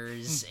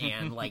partners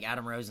and, like,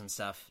 Adam Rose and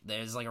stuff. That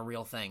is, like, a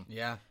real thing.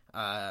 Yeah.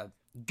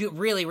 Good,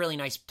 really, really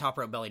nice top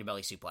rope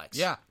belly-to-belly suplex.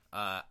 Yeah.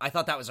 I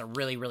thought that was a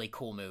really, really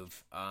cool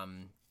move.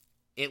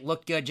 It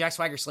looked good. Jack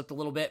Swagger slipped a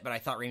little bit, but I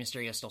thought Rey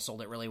Mysterio still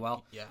sold it really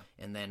well. Yeah.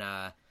 And then,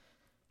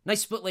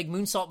 nice split leg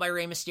moonsault by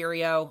Rey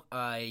Mysterio.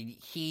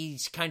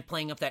 He's kind of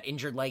playing up that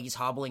injured leg. He's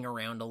hobbling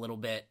around a little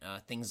bit.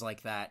 Things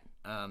like that.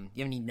 You have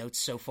any notes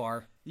so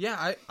far?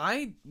 Yeah,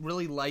 I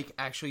really like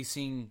actually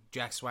seeing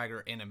Jack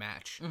Swagger in a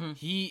match.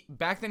 Mm-hmm.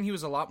 Back then he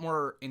was a lot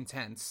more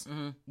intense,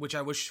 which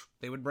I wish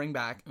they would bring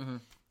back.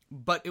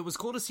 But it was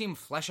cool to see him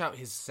flesh out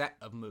his set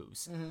of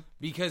moves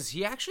because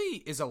he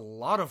actually is a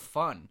lot of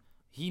fun.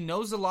 He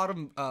knows a lot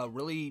of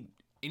really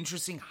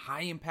interesting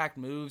high-impact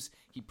moves.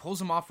 He pulls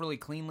them off really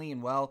cleanly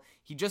and well.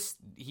 He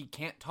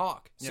can't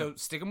talk. Yeah. So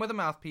stick him with a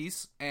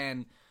mouthpiece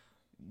and,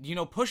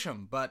 push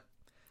him. But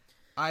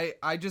I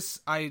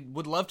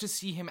would love to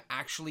see him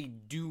actually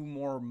do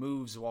more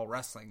moves while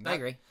wrestling. I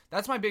agree.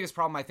 That's my biggest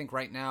problem, I think,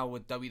 right now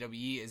with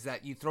WWE is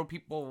that you throw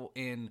people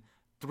in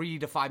 3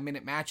 to 5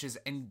 minute matches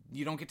and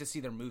you don't get to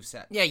see their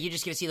moveset. Yeah, you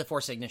just get to see the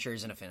 4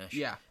 signatures and a finish.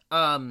 Yeah.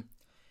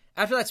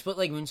 After that split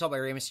leg moonsault by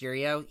Rey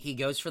Mysterio, he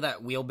goes for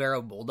that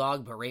wheelbarrow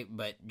bulldog,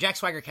 but Jack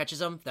Swagger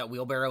catches him, that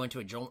wheelbarrow into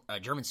a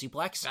German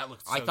suplex. That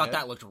looked so I thought good.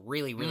 that looked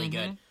really, really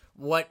good.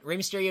 What Rey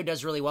Mysterio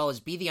does really well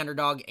is be the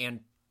underdog and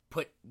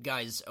put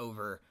guys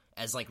over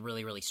as, like,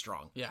 really, really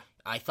strong. Yeah.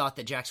 I thought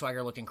that Jack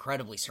Swagger looked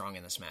incredibly strong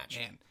in this match.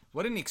 Man,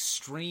 what an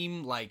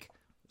extreme, like,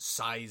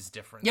 size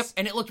difference. Yep,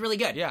 and it looked really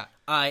good. Yeah.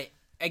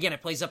 Again,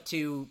 it plays up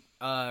to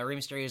Rey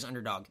Mysterio's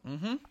underdog.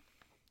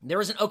 There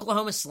was an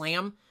Oklahoma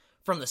Slam.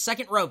 From the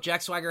second rope,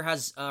 Jack Swagger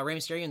has Rey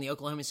Mysterio in the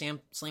Oklahoma Slam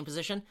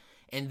position.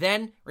 And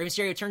then Rey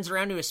Mysterio turns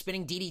around to a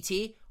spinning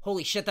DDT.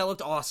 Holy shit, that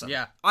looked awesome.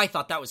 Yeah. I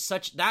thought that was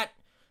such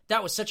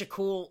a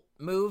cool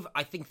move.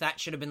 I think that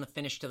should have been the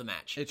finish to the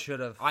match. It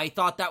should have. I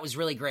thought that was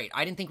really great.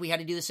 I didn't think we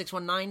had to do the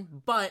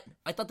 619, but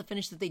I thought the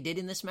finish that they did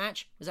in this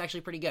match was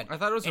actually pretty good. I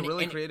thought it was a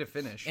really creative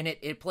finish. And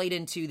it played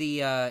into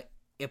the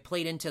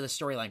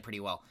storyline pretty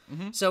well.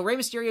 So Rey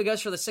Mysterio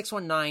goes for the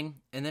 619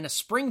 and then a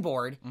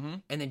springboard,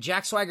 and then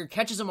Jack Swagger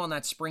catches him on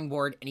that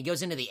springboard, and he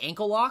goes into the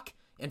ankle lock,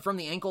 and from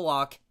the ankle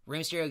lock, Rey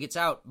Mysterio gets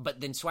out,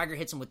 but then Swagger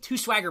hits him with 2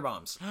 Swagger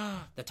bombs.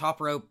 The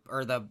top rope,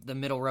 or the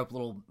middle rope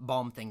little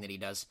bomb thing that he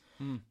does.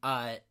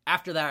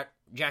 After that,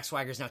 Jack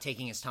Swagger's now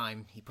taking his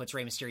time. He puts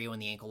Rey Mysterio in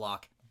the ankle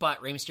lock, but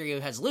Rey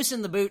Mysterio has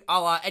loosened the boot a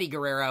la Eddie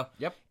Guerrero.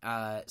 Yep.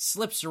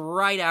 Slips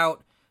right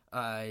out.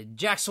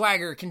 Jack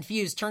Swagger,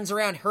 confused, turns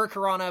around,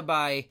 Hurricanrana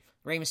by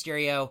Rey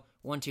Mysterio.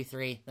 1, 2,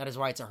 3. That is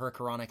why it's a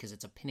Hurricanrana, because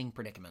it's a pinning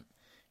predicament.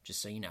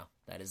 Just so you know,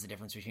 that is the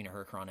difference between a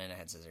Hurricanrana and a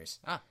head scissors.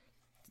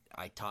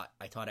 I taught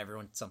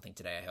everyone something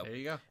today, I hope. There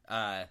you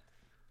go.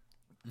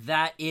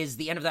 That is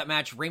the end of that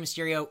match. Rey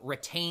Mysterio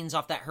retains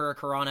off that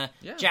Hurricanrana.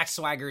 Yeah. Jack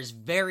Swagger is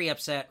very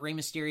upset. Rey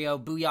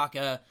Mysterio,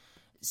 Booyaka,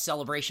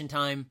 celebration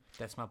time.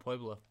 That's my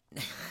Pueblo.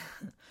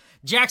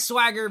 Jack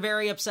Swagger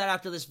very upset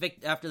after this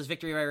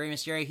victory by Rey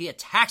Mysterio. He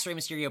attacks Rey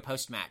Mysterio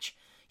post-match.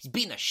 He's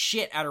beating the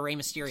shit out of Rey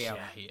Mysterio.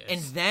 Yeah, he is.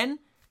 And then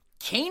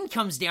Kane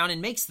comes down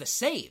and makes the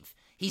save.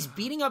 He's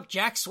beating up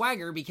Jack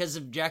Swagger because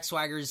of Jack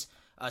Swagger's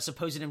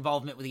supposed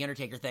involvement with the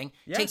Undertaker thing.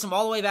 Yeah. Takes him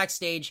all the way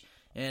backstage,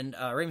 and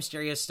Rey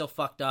Mysterio is still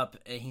fucked up.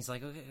 And he's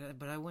like, okay,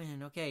 but I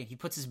win. Okay. He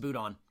puts his boot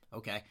on.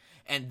 Okay.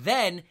 And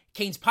then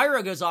Kane's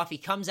pyro goes off. He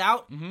comes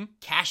out,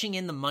 cashing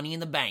in the Money in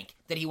the Bank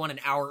that he won an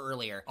hour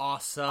earlier.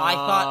 Awesome. I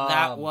thought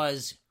that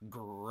was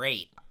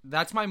great.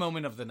 That's my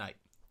moment of the night.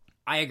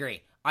 I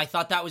agree. I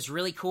thought that was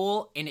really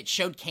cool, and it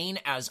showed Kane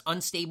as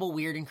unstable,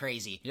 weird, and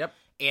crazy. Yep.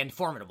 And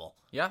formidable.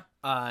 Yeah.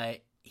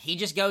 He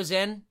just goes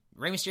in.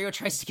 Rey Mysterio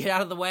tries to get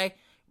out of the way.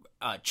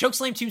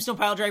 Chokeslam, Tombstone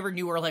Piledriver,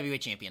 new World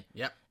Heavyweight Champion.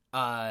 Yep.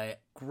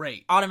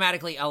 Great.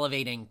 Automatically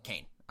elevating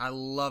Kane. I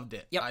loved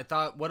it. Yep. I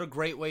thought, what a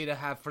great way to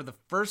have, for the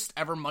first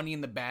ever Money in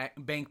the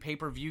Bank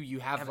pay-per-view, you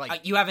have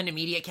you have an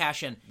immediate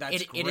cash-in.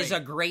 That's great. It is a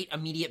great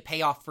immediate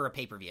payoff for a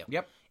pay-per-view.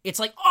 Yep. It's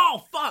like,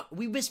 oh, fuck,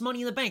 we missed Money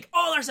in the Bank.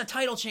 Oh, there's a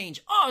title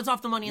change. Oh, it's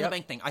off the Money in the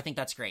Bank thing. I think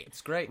that's great.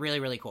 It's great. Really,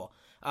 really cool.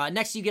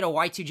 Next, you get a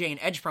Y2J and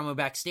Edge promo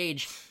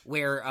backstage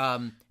where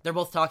they're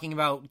both talking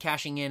about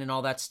cashing in and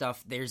all that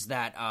stuff. There's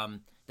that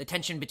the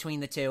tension between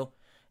the two.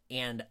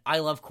 And I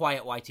love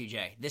quiet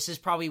Y2J. This is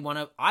probably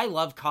I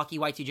love cocky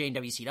Y2J in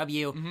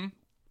WCW. Mm-hmm.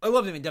 I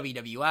loved him in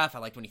WWF. I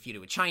liked when he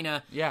feuded with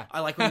China. Yeah. I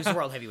like when he was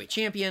World Heavyweight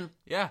Champion.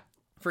 Yeah.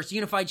 First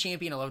Unified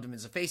Champion. I loved him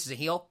as a face, as a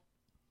heel.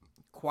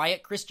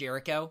 Quiet Chris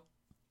Jericho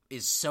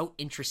is so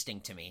interesting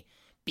to me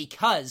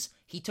because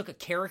he took a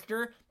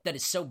character that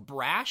is so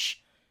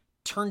brash,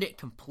 turned it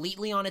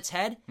completely on its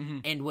head,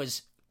 and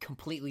was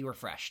completely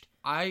refreshed.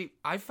 I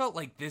felt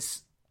like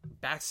this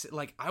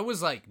I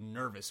was like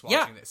nervous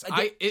watching this.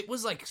 It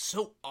was like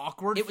so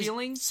awkward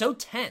feeling. So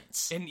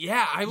tense. And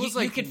yeah, I was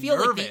you could feel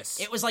nervous.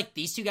 Like it was like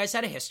these two guys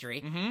had a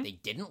history. They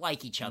didn't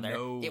like each other.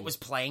 No. It was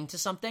playing to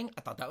something.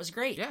 I thought that was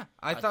great. Yeah.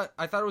 I thought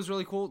it was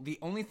really cool. The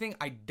only thing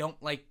I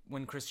don't like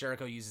when Chris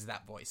Jericho uses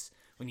that voice.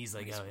 When he's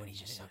like, when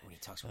he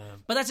talks.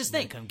 But that's his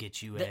thing. Come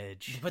get you,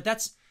 Edge. But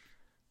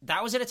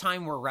that was at a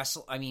time where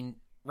wrestling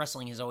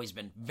has always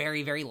been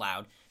very, very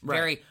loud. Right.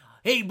 Very,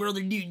 hey, brother,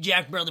 dude,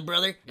 Jack, brother.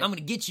 Yep. I'm going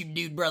to get you,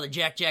 dude, brother,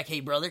 Jack, hey,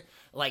 brother.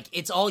 Like,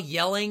 it's all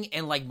yelling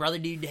and, like, brother,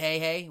 dude,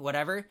 hey,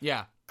 whatever.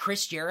 Yeah.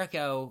 Chris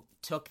Jericho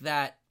took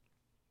that,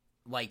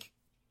 like,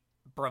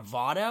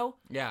 bravado.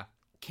 Yeah.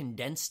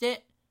 Condensed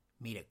it,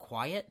 made it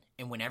quiet.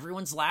 And when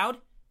everyone's loud,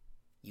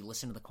 you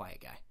listen to the quiet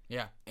guy.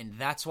 Yeah. And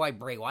that's why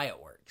Bray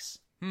Wyatt works.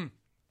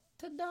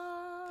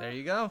 Ta-da! There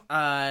you go.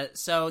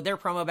 So their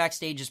promo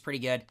backstage is pretty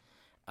good.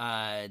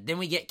 Then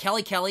we get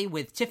Kelly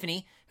with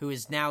Tiffany, who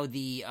is now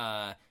the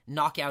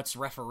Knockouts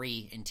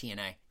referee in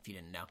TNA, if you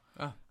didn't know.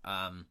 Oh,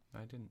 I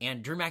didn't.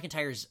 And Drew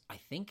McIntyre's, I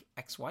think,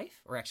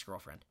 ex-wife or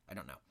ex-girlfriend. I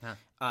don't know.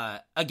 Huh.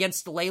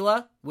 Against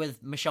Layla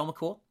with Michelle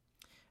McCool.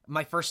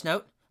 My first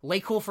note, Lay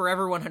Cool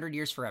forever, 100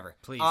 years forever.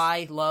 Please.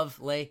 I love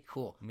Lay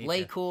Cool.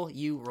 Lay Cool,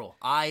 you rule.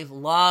 I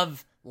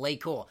love Lay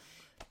Cool.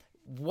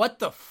 What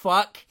the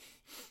fuck?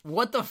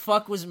 What the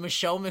fuck was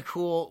Michelle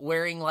McCool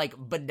wearing, like,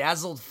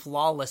 bedazzled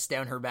flawless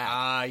down her back?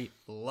 I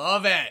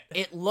love it.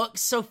 It looks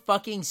so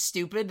fucking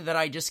stupid that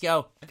I just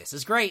go, this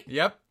is great.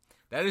 Yep.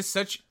 That is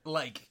such,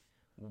 like,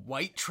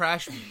 white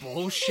trash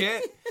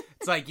bullshit.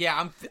 It's like,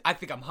 yeah, I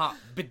think I'm hot.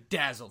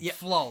 Bedazzled,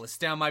 flawless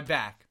down my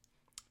back.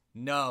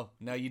 No,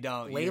 you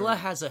don't. Layla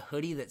has a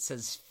hoodie that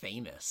says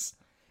famous.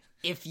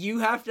 If you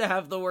have to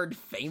have the word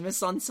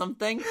famous on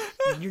something,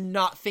 you're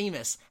not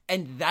famous.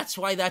 And that's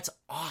why that's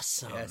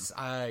awesome. Yes,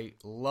 I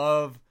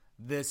love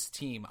this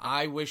team.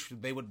 I wish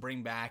they would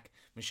bring back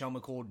Michelle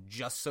McCool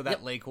just so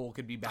that Lay Cool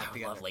could be back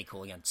together. I love Lay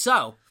Cool again.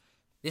 So,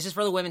 this is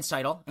for the women's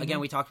title. Again,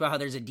 we talked about how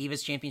there's a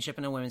Divas Championship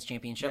and a Women's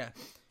Championship.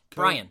 Yeah.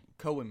 Bryan.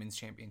 Co-Women's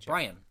Championship.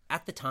 Bryan,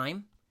 at the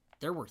time,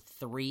 there were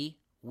 3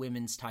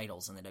 women's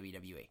titles in the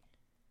WWE.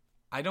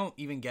 I don't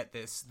even get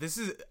this.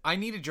 I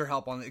needed your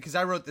help on it because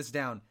I wrote this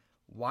down.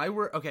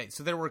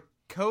 So there were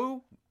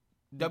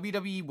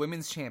co-WWE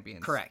Women's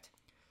Champions. Correct.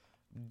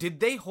 Did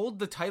they hold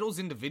the titles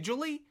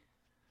individually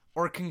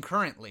or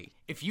concurrently?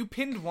 If you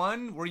pinned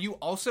one, were you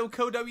also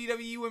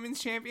co-WWE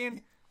Women's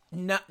Champion?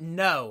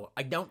 No,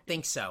 I don't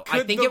think so.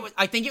 I think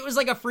it was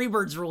like a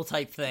Freebirds rule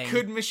type thing.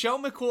 Could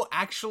Michelle McCool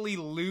actually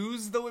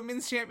lose the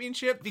Women's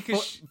Championship?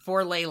 Because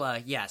for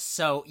Layla, yes.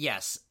 So,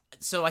 yes.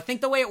 So I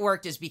think the way it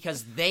worked is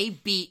because they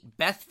beat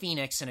Beth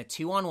Phoenix in a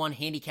 2-on-1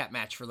 handicap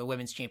match for the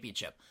Women's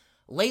Championship.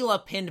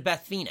 Layla pinned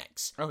Beth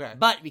Phoenix. Okay.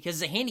 But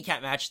because it's a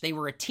handicap match, they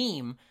were a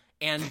team,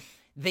 and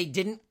they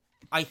didn't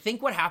I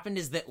think what happened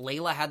is that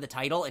Layla had the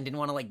title and didn't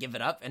want to, like, give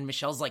it up, and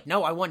Michelle's like,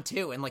 no, I won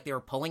too, and, like, they were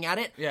pulling at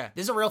it. Yeah.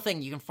 This is a real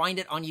thing. You can find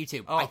it on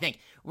YouTube, I think,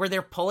 where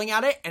they're pulling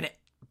at it, and it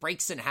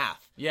breaks in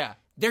half. Yeah.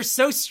 They're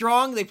so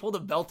strong, they pull the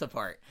belt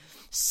apart.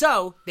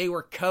 So, they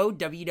were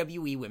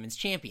co-WWE Women's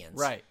Champions.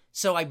 Right.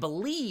 So, I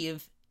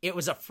believe it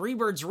was a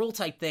Freebirds rule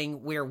type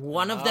thing where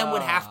one of them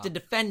would have to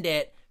defend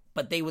it,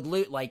 but they would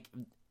loot, like,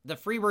 the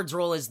Freebirds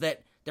rule is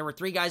that there were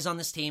 3 guys on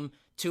this team.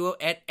 2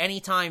 at any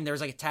time there was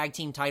like a tag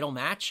team title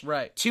match.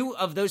 Right. 2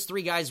 of those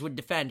 3 guys would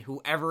defend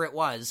whoever it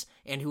was,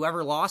 and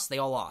whoever lost, they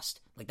all lost.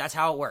 Like, that's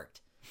how it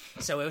worked.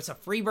 So it was a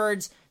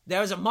Freebirds.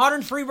 That was a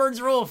modern Freebirds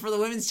rule for the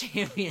women's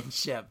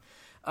championship,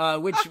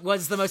 which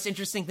was the most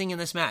interesting thing in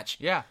this match.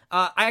 Yeah.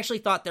 I actually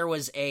thought there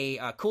was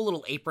a cool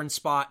little apron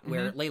spot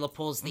where Layla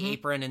pulls the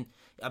apron and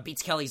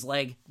beats Kelly's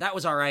leg. That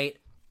was all right.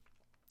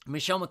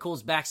 Michelle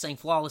McCool's back saying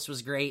flawless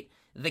was great.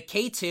 The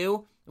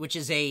K2, which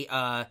is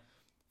a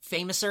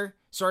famouser,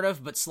 sort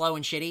of, but slow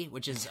and shitty,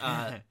 which is,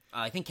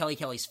 I think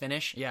Kelly's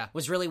finish,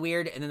 was really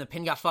weird, and then the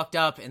pin got fucked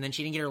up, and then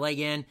she didn't get her leg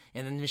in,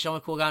 and then Michelle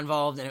McCool got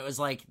involved, and it was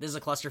like, this is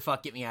a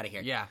clusterfuck, get me out of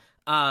here. Yeah.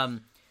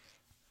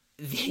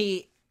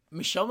 The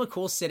Michelle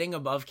McCool sitting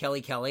above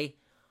Kelly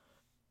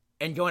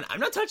and going, I'm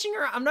not touching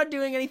her, I'm not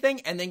doing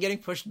anything, and then getting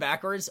pushed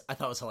backwards, I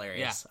thought was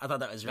hilarious. Yeah. I thought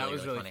that was really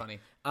funny.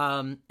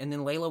 And then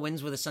Layla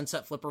wins with a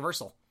sunset flip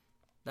reversal.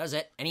 That was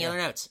it. Any other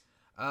notes?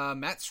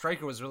 Matt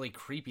Stryker was really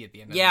creepy at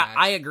the end of the match. match.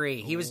 Yeah, I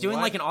agree. He was doing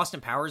like an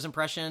Austin Powers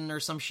impression or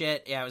some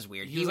shit. Yeah, it was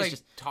weird. He was like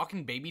just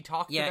talking baby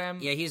talk to them.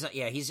 Yeah,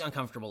 he's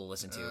uncomfortable to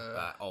listen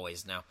to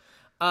always now.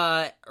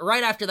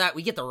 Right after that,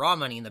 we get the Raw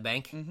Money in the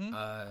Bank.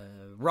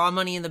 Raw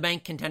Money in the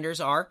Bank contenders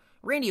are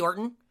Randy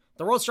Orton,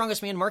 the World's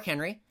Strongest Man Mark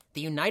Henry,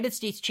 the United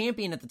States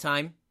Champion at the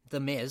time, The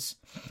Miz,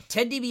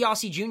 Ted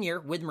DiBiase Jr.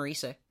 with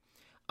Maryse,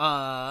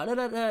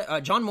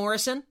 John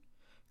Morrison,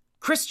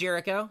 Chris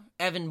Jericho,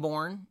 Evan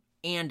Bourne,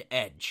 and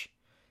Edge.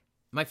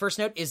 My first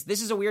note is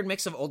this is a weird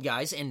mix of old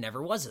guys and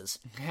never was's.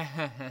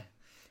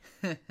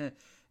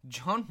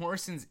 John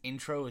Morrison's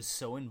intro is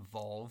so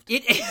involved.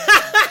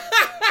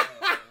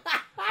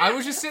 I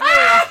was just sitting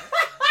there.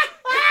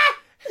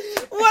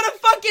 What a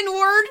fucking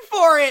word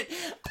for it.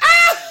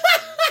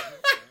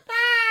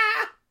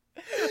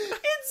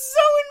 It's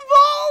so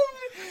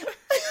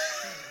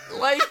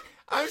involved. Like,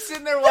 I'm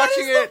sitting there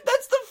watching it.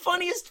 That's the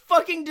funniest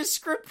fucking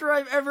descriptor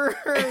I've ever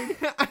heard.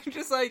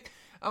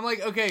 I'm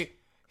like, okay.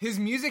 His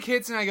music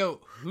hits, and I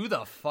go, who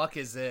the fuck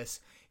is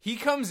this? He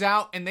comes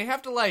out, and they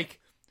have to,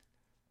 like...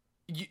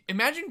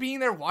 imagine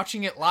being there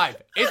watching it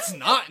live. It's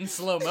not in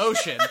slow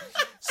motion.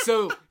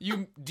 So,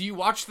 do you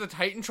watch the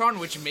Titantron,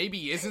 which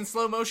maybe is in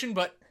slow motion,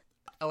 but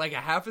like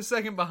a half a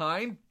second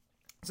behind,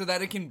 so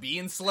that it can be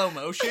in slow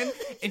motion?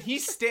 And he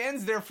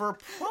stands there for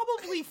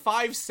probably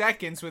 5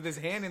 seconds with his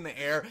hand in the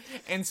air,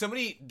 and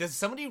does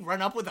somebody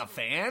run up with a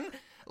fan?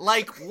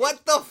 Like,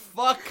 what the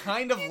fuck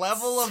kind of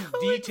level of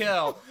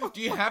detail do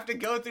you have to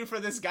go through for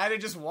this guy to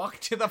just walk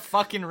to the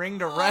fucking ring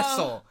to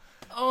wrestle?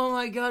 Oh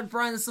my god,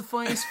 Brian, that's the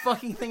funniest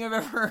fucking thing I've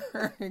ever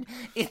heard.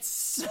 It's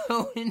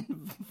so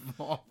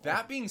involved.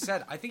 That being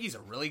said, I think he's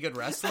a really good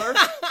wrestler.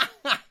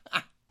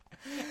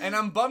 And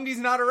I'm bummed he's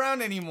not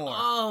around anymore.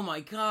 Oh my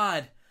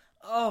god.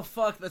 Oh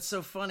fuck, that's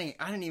so funny.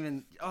 I didn't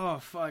even... Oh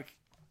fuck.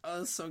 Oh,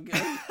 that's so good.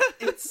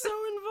 It's so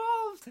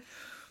involved.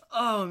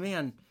 Oh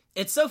man.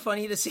 It's so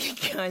funny to see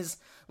guys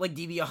like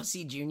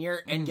DiBiase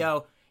Jr. and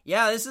go,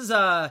 yeah, this is,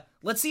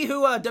 let's see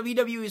who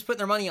WWE is putting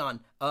their money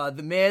on.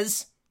 The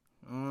Miz,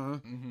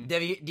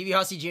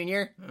 DiBiase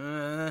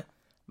Jr.,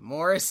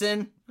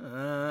 Morrison,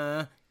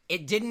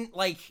 it didn't,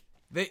 like...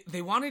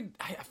 They wanted...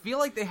 I feel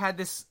like they had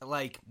this,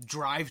 like,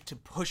 drive to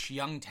push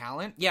young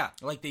talent. Yeah.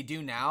 Like they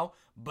do now,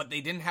 but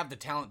they didn't have the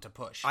talent to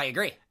push. I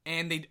agree.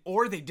 And they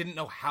didn't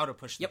know how to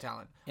push the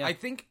talent. Yep.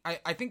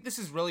 I think this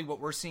is really what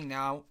we're seeing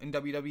now in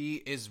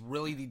WWE is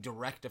really the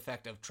direct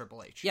effect of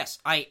Triple H. Yes,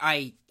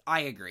 I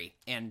agree.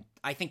 And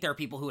I think there are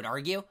people who would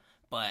argue,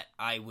 but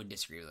I would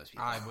disagree with those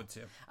people. I would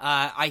too.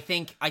 I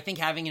think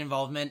having an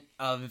involvement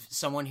of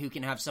someone who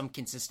can have some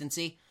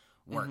consistency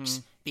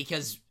works.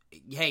 Because,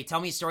 hey, tell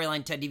me a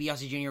storyline Ted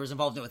DiBiase Jr. was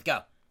involved in with.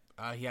 Go.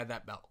 He had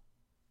that belt,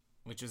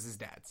 which was his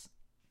dad's.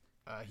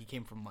 He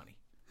came from money.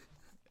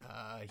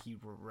 He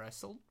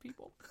wrestled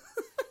people.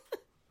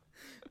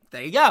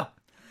 There you go.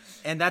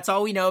 And that's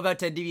all we know about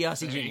Ted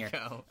DiBiase Jr. There you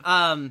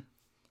go.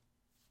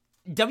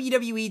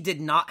 WWE did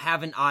not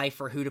have an eye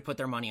for who to put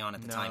their money on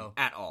at the time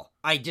at all.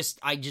 I just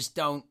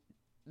don't.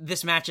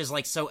 This match is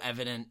like so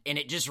evident, and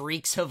it just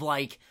reeks of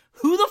like,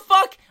 who the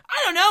fuck?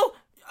 I don't know.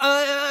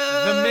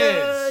 The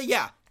Miz.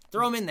 Yeah.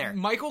 Throw him in there.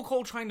 Michael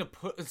Cole trying to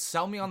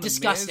sell me on the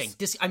disgusting.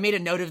 Miz. I made a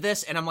note of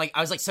this, and I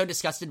was like so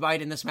disgusted by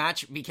it in this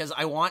match because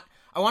I want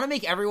to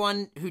make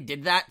everyone who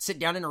did that sit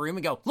down in a room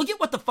and go, look at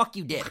what the fuck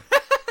you did.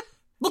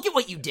 Look at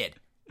what you did.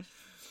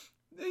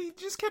 They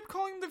just kept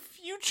calling the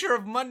future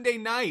of Monday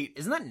Night.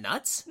 Isn't that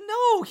nuts?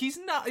 No, he's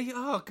not.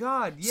 Oh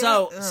God.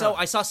 Yeah. So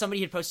I saw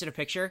somebody had posted a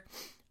picture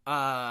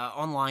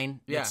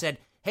online that said,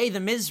 "Hey, the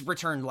Miz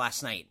returned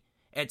last night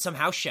at some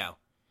house show."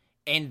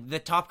 And the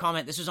top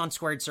comment, this was on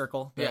Squared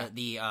Circle, Yeah.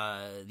 the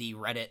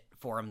Reddit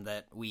forum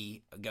that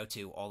we go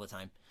to all the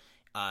time.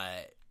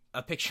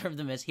 A picture of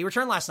the Miz. He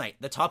returned last night.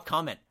 The top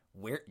comment,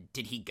 where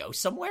did he go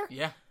somewhere?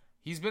 Yeah.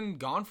 He's been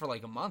gone for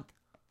like a month.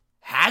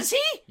 Has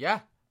he?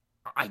 Yeah.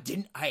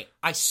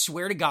 I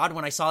swear to God,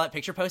 when I saw that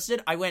picture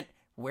posted, I went,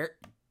 where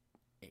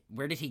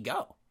did he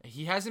go?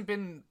 He hasn't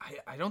been.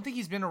 I don't think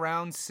he's been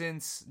around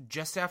since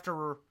just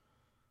after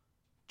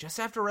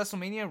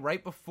WrestleMania,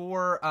 right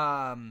before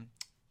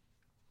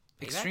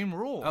Extreme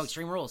Rules. Oh,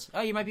 Extreme Rules.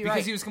 Oh, you might be because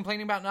right. he was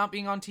complaining about not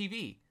being on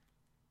TV.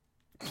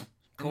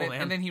 Cool,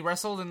 man. And then he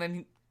wrestled, and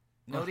then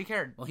nobody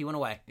cared. Well, he went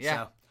away.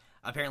 Yeah. So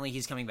apparently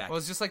he's coming back. Well,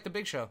 it's just like the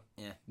Big Show.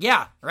 Yeah.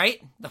 Yeah,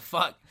 right? The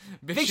fuck?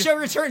 Big Show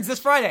returns this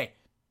Friday.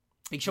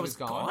 Big Show is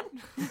gone?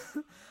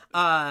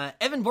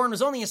 Evan Bourne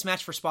was only in this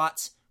match for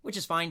spots, which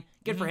is fine.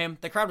 Good for him.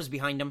 The crowd was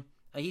behind him.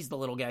 He's the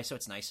little guy, so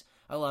it's nice.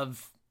 I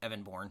love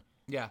Evan Bourne.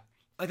 Yeah.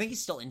 I think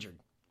he's still injured.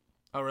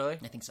 Oh, really?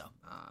 I think so.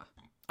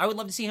 I would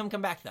love to see him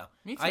come back, though.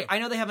 Me too. I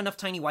know they have enough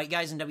tiny white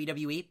guys in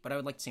WWE, but I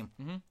would like to see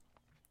him.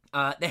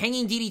 The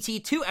hanging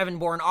DDT to Evan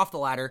Bourne off the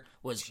ladder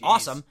was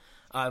awesome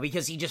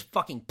because he just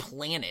fucking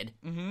planted.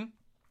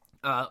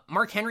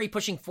 Mark Henry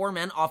pushing 4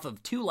 men off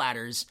of 2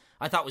 ladders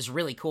I thought was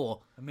really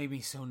cool. It made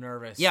me so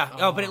nervous. Yeah.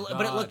 But it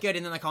looked good,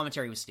 and then the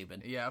commentary was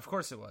stupid. Yeah, of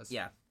course it was.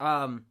 Yeah.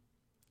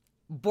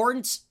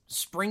 Bourne's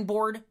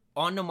springboard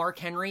onto Mark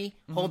Henry,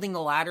 holding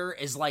the ladder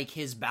is like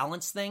his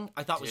balance thing.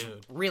 I thought was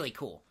really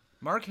cool.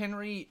 Mark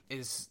Henry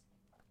is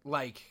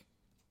like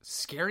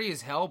scary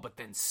as hell, but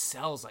then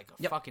sells like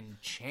a fucking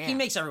champ. He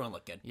makes everyone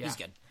look good. Yeah. He's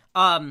good.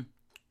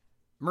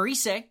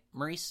 Maurice,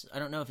 I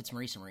don't know if it's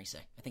Maurice or Maurice.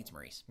 I think it's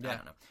Maurice. Yeah. I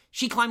don't know.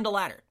 She climbed a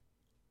ladder.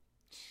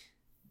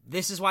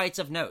 This is why it's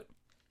of note.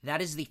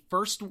 That is the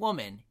first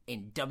woman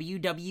in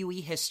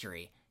WWE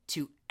history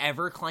to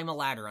ever climb a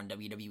ladder on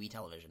WWE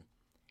television.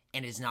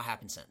 And it has not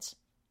happened since.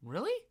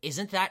 Really?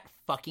 Isn't that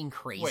fucking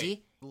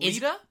crazy? Wait,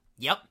 Lita?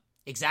 Yep,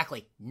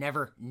 exactly.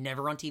 Never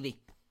on TV.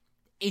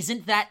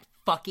 Isn't that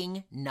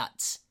fucking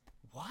nuts?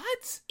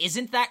 What?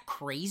 Isn't that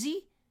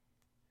crazy?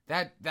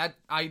 That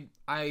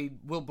I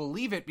will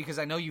believe it because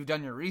I know you've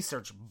done your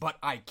research, but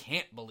I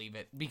can't believe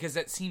it because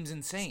that seems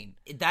insane.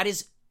 That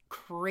is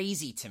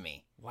crazy to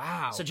me.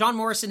 Wow. So John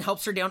Morrison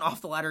helps her down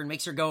off the ladder and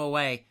makes her go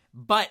away.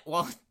 But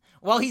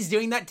while he's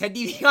doing that, Ted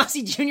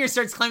DiBiase Jr.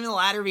 starts climbing the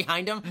ladder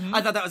behind him.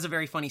 I thought that was a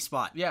very funny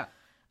spot. Yeah.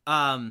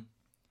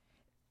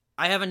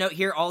 I have a note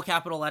here, all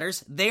capital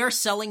letters. They are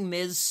selling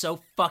Miz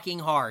so fucking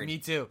hard. Me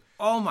too.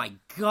 Oh my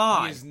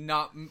God. He is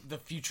not the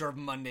future of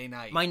Monday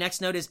Night. My next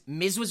note is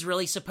Miz was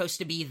really supposed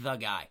to be the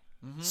guy.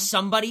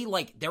 Somebody,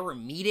 like, there were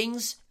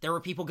meetings. There were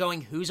people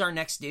going, who's our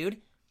next dude?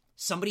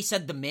 Somebody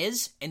said The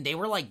Miz, and they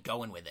were, like,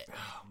 going with it.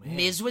 Oh, man.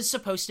 Miz was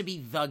supposed to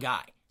be the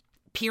guy.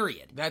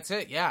 Period. That's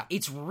it, yeah.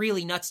 It's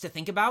really nuts to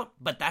think about,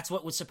 but that's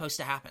what was supposed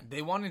to happen.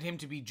 They wanted him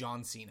to be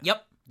John Cena.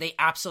 Yep, they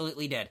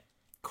absolutely did.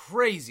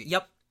 Crazy.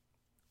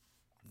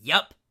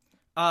 Yep.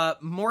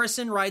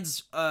 Morrison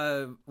rides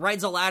a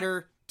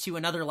ladder to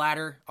another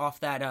ladder off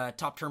that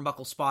top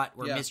turnbuckle spot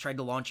where Miz tried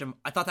to launch him.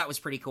 I thought that was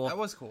pretty cool. That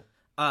was cool.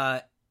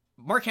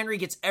 Mark Henry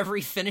gets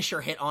every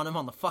finisher hit on him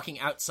on the fucking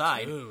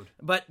outside. Dude.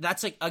 But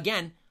that's like,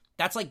 again,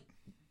 that's like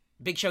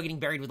Big Show getting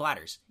buried with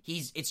ladders.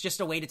 It's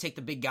just a way to take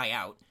the big guy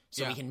out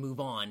so we can move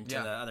on to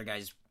the other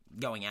guys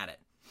going at it.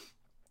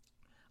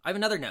 I have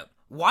another note.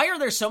 Why are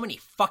there so many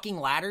fucking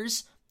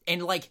ladders?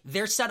 And, like,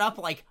 they're set up,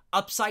 like,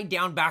 upside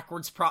down,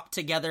 backwards, propped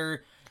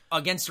together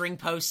against ring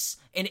posts.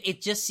 And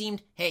it just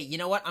seemed, hey, you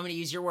know what? I'm going to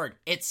use your word.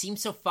 It seemed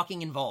so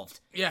fucking involved.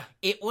 Yeah.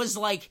 It was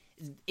like,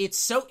 it's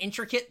so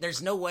intricate, there's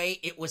no way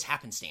it was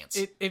happenstance.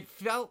 It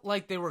felt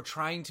like they were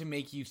trying to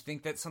make you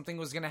think that something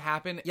was going to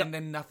happen, and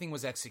then nothing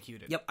was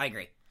executed. Yep, I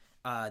agree.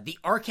 The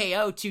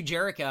RKO to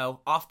Jericho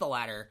off the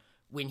ladder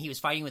when he was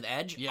fighting with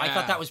Edge, I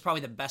thought that was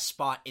probably the best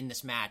spot in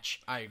this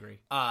match. I agree.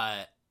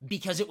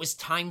 Because it was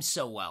timed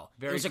so well.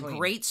 Very it was clean. A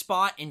great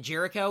spot in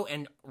Jericho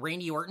and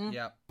Randy Orton.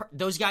 Yep.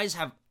 Those guys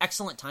have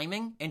excellent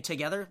timing and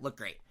together look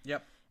great.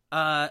 Yep.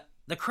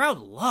 The crowd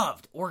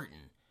loved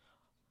Orton.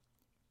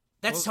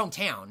 That's his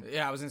hometown.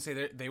 Yeah, I was going to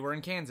say they were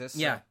in Kansas.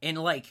 Yeah, and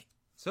like...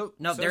 So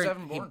they're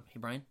Evan Bourne. Hey,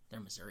 Brian, they're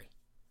in Missouri.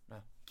 No.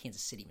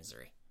 Kansas City,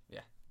 Missouri.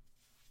 Yeah.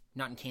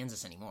 Not in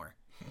Kansas anymore.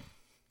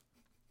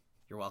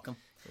 You're welcome.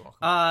 You're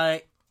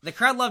welcome. The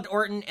crowd loved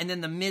Orton, and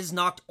then The Miz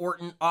knocked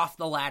Orton off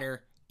the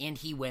ladder, and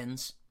he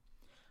wins.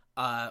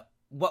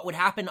 What would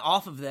happen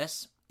off of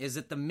this is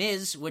that The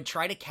Miz would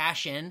try to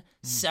cash in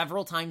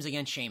several times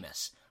against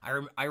Sheamus.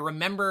 I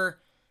remember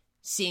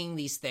seeing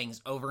these things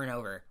over and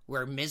over,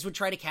 where Miz would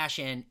try to cash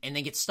in, and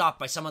then get stopped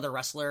by some other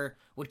wrestler,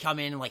 would come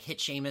in and like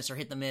hit Sheamus or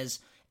hit The Miz,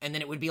 and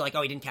then it would be like,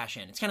 oh, he didn't cash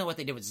in. It's kind of what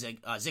they did with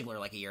Ziggler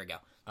like a year ago.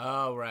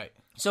 Oh, right.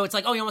 So it's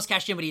like, oh, he almost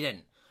cashed in, but he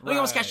didn't. Oh, he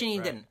almost cashed in, he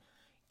Right. didn't.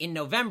 In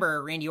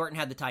November, Randy Orton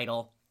had the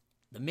title.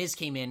 The Miz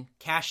came in,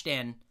 cashed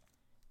in.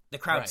 The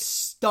crowd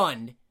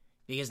stunned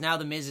because now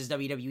The Miz is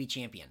WWE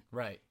champion.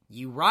 Right.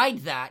 You ride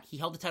that. He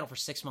held the title for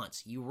 6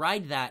 months. You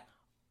ride that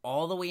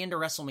all the way into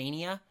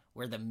WrestleMania,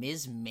 where The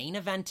Miz main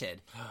evented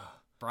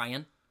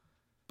Bryan,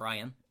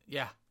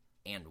 Yeah.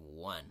 and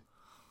won.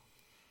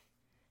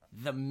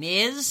 The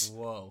Miz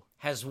Whoa.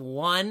 has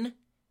won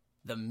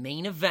the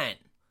main event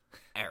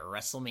at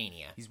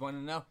WrestleMania. He's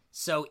 1-0.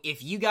 So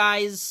if you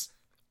guys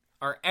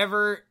are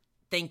ever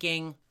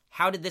thinking,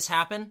 how did this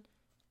happen?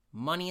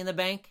 Money in the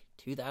Bank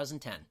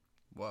 2010.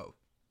 Whoa.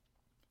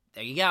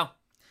 There you go.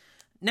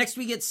 Next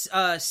we get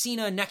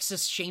Cena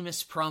Nexus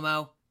Sheamus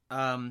promo.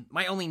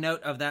 My only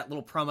note of that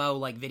little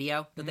promo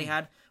video that they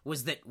had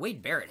was that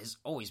Wade Barrett has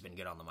always been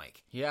good on the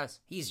mic. He has.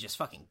 He's just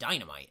fucking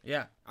dynamite.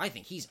 Yeah. I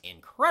think he's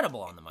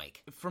incredible on the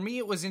mic. For me,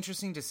 it was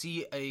interesting to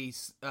see a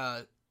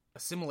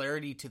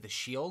similarity to the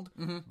Shield,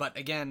 but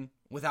again,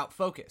 without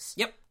focus.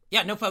 Yep.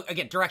 Yeah, no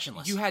again,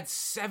 directionless. You had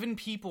 7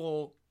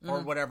 people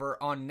or whatever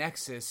on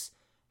Nexus.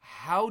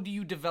 How do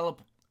you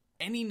develop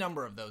any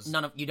number of those?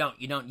 You don't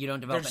develop There's any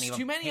of them. There's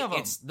too many of them.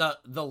 It's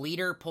the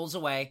leader pulls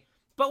away.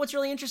 But what's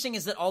really interesting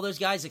is that all those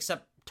guys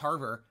except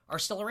Tarver are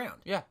still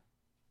around. Yeah.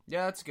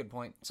 Yeah, that's a good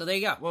point. So there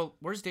you go. Well,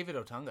 where's David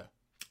Otunga?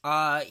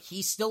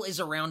 He still is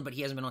around, but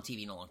he hasn't been on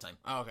TV in a long time.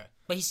 Oh, okay.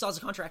 But he still has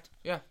a contract.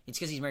 Yeah. It's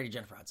because he's married to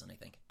Jennifer Hudson, I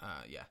think.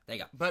 Yeah. There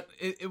you go. But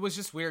it was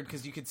just weird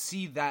because you could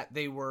see that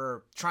they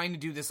were trying to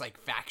do this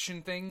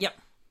faction thing. Yep.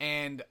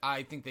 And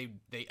I think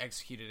they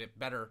executed it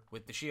better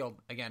with the Shield.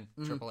 Again,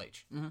 Triple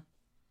H. Mm-hmm.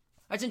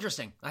 That's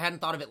interesting. I hadn't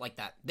thought of it like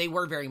that. They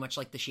were very much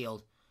like the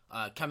Shield,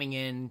 coming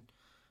in,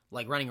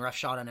 running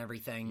roughshod on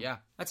everything. Yeah.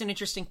 That's an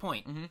interesting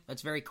point.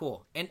 That's very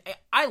cool. And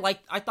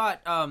I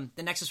thought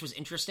the Nexus was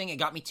interesting. It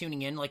got me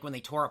tuning in, when they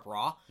tore up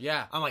Raw.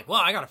 Yeah. I'm like,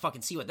 well, I gotta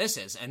fucking see what this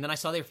is. And then I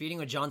saw they were feuding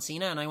with John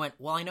Cena, and I went,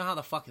 well, I know how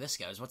the fuck this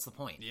goes. What's the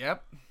point?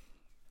 Yep.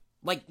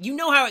 You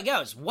know how it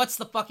goes. What's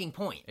the fucking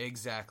point?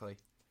 Exactly.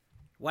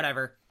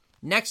 Whatever.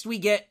 Next we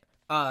get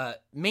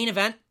main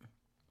event,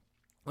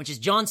 which is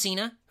John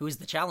Cena, who is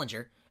the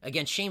challenger,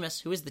 against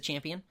Sheamus, who is the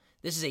champion.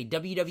 This is a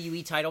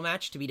WWE title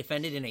match to be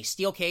defended in a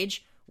steel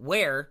cage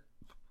where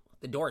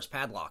the door is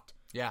padlocked.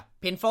 Yeah.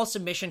 Pinfall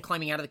submission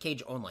climbing out of the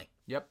cage only.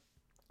 Yep.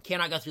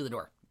 Cannot go through the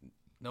door.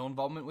 No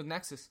involvement with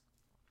Nexus.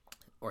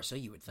 Or so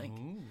you would think.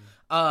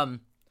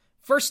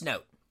 First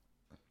note.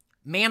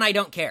 Man, I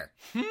don't care.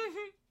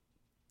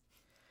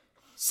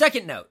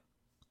 Second note.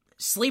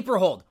 Sleeper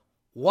hold.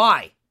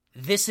 Why?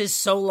 This is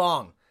so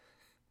long.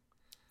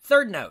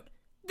 Third note.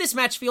 This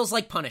match feels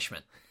like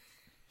punishment.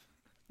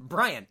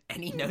 Brian,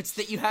 any notes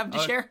that you have to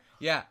share?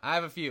 Yeah, I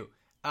have a few.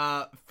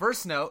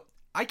 First note,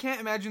 I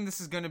can't imagine this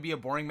is going to be a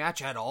boring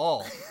match at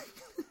all.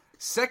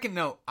 Second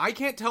note, I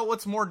can't tell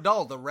what's more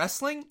dull, the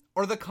wrestling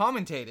or the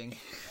commentating.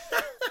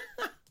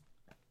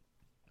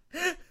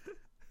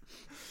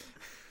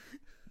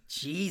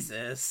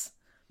 Jesus.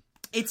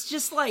 It's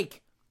just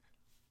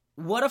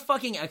what a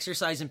fucking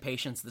exercise in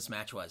patience this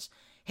match was.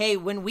 Hey,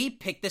 when we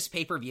picked this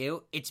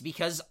pay-per-view, it's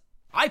because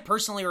I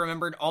personally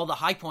remembered all the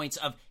high points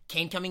of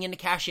Kane coming in to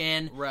cash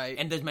in, right,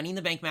 and the Money in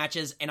the Bank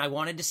matches, and I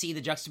wanted to see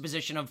the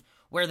juxtaposition of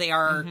where they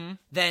are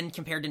then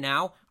compared to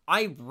now.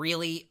 I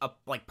really,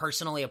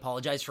 personally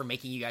apologize for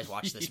making you guys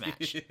watch this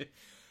match.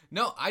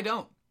 No, I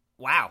don't.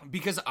 Wow.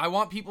 Because I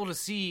want people to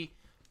see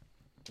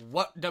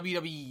what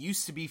WWE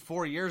used to be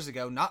 4 years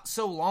ago, not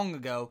so long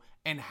ago,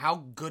 and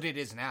how good it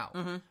is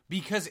now.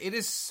 Because it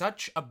is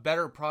such a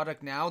better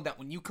product now that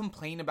when you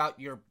complain about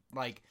your,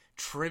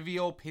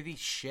 trivial, pithy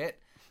shit,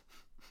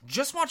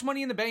 just watch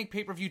Money in the Bank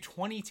pay-per-view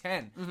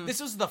 2010.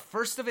 This was the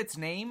first of its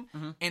name,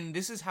 and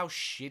this is how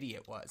shitty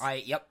it was.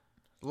 Yep.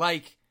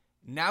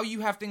 Now you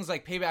have things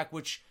like Payback,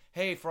 which,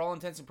 hey, for all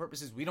intents and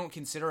purposes, we don't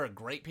consider a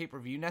great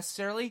pay-per-view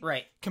necessarily.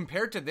 Right.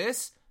 Compared to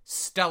this,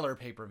 stellar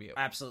pay-per-view.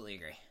 Absolutely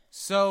agree.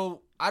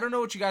 So, I don't know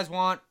what you guys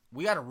want.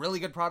 We got a really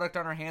good product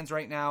on our hands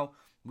right now.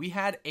 We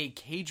had a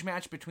cage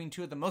match between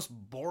two of the most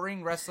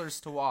boring wrestlers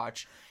to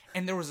watch,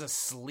 and there was a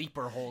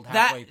sleeper hold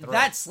halfway through.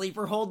 That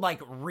sleeper hold,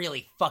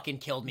 really fucking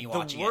killed me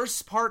watching it. The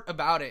worst part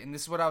about it, and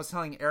this is what I was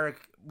telling Eric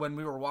when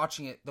we were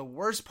watching it, the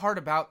worst part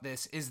about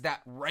this is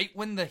that right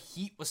when the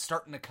heat was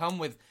starting to come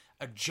with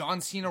a John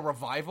Cena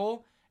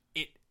revival,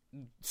 it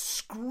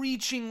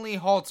screechingly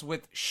halts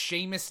with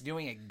Sheamus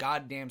doing a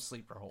goddamn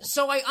sleeper hold.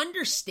 So I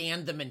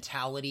understand the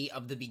mentality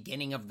of the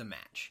beginning of the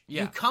match.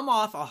 Yeah. You come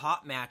off a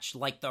hot match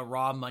like the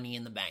Raw Money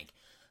in the Bank.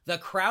 The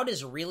crowd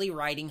is really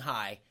riding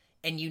high,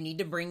 and you need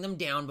to bring them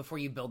down before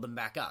you build them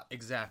back up.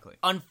 Exactly.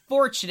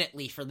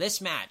 Unfortunately for this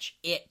match,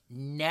 it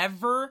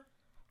never,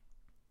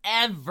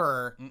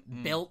 ever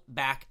built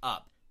back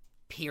up.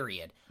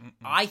 Period.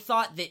 I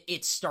thought that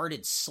it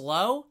started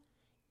slow.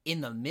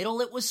 In the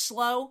middle, it was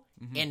slow,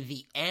 and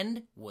the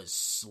end was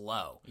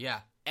slow.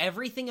 Yeah.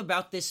 Everything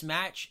about this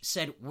match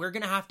said, we're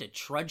going to have to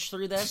trudge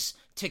through this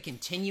to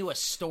continue a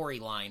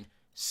storyline.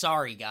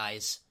 Sorry,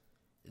 guys.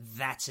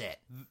 That's it.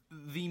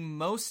 The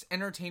most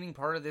entertaining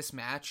part of this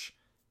match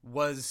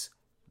was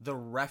the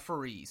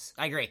referees.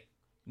 I agree.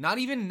 Not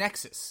even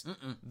Nexus.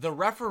 The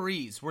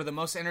referees were the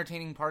most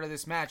entertaining part of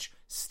this match.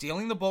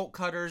 Stealing the bolt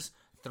cutters,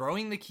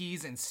 throwing the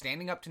keys, and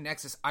standing up to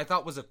Nexus, I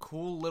thought was a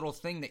cool little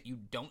thing that you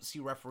don't see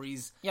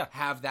referees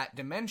have that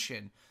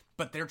dimension.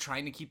 But they're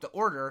trying to keep the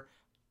order.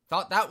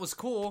 Thought that was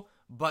cool,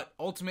 but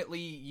ultimately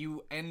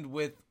you end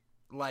with,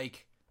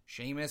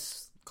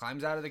 Sheamus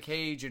climbs out of the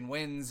cage and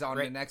wins on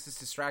Right. the Nexus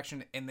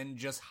distraction, and then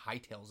just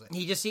hightails it.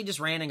 He just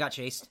ran and got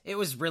chased. It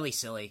was really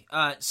silly.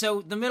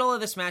 So the middle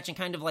of this match and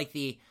kind of like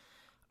the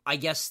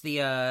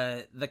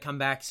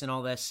comebacks and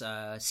all this.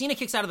 Cena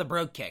kicks out of the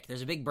brogue kick.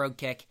 There's a big brogue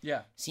kick.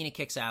 Yeah. Cena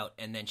kicks out,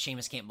 and then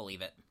Sheamus can't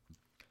believe it.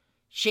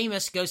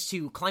 Sheamus goes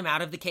to climb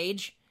out of the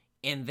cage,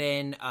 and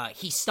then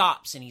he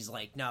stops, and he's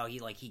like, no,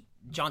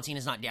 John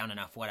Cena's not down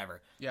enough,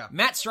 whatever. Yeah.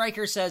 Matt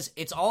Stryker says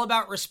it's all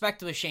about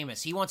respect with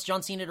Sheamus. He wants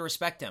John Cena to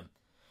respect him.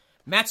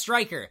 Matt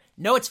Stryker,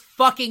 no, it's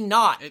fucking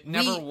not. It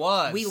never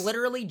was. We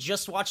literally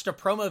just watched a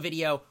promo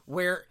video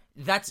where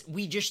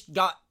we just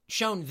got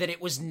shown that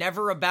it was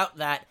never about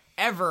that.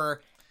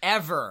 Ever.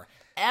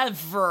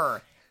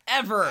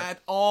 At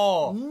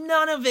all.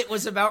 None of it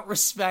was about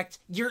respect.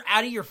 You're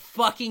out of your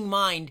fucking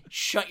mind.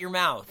 Shut your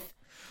mouth.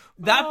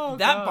 That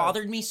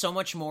bothered me so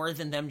much more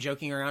than them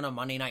joking around on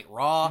Monday Night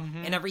Raw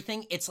and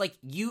everything. It's like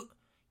you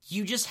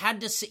just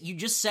had to say, you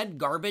just said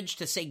garbage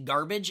to say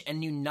garbage and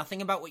knew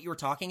nothing about what you were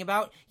talking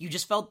about. You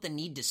just felt the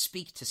need to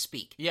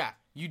speak. Yeah.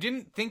 You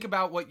didn't think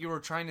about what you were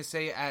trying to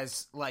say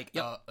as like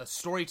a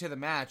story to the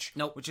match,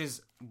 Nope. which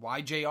is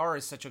why JR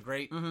is such a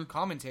great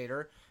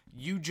commentator.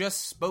 You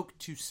just spoke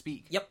to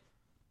speak. Yep.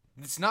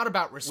 It's not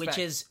about respect.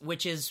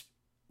 Which is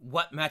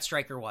what Matt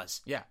Stryker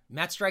was. Yeah.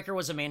 Matt Stryker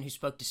was a man who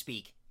spoke to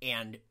speak.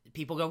 And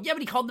people go, yeah,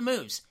 but he called the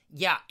moves.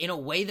 Yeah, in a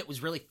way that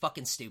was really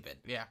fucking stupid.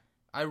 Yeah.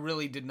 I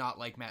really did not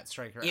like Matt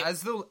Stryker.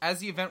 As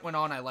the event went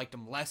on, I liked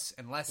him less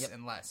and less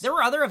and less. There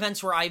were other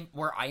events where I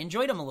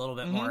enjoyed him a little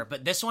bit more,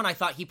 but this one I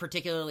thought he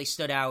particularly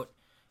stood out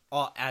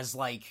as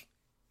like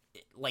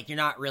you're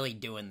not really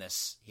doing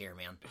this here,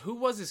 man. Who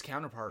was his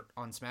counterpart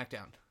on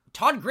SmackDown?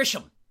 Todd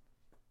Grisham.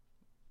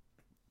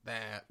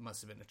 That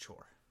must have been a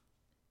chore.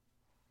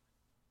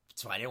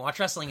 That's why I didn't watch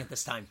wrestling at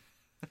this time.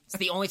 It's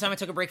the only time I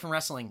took a break from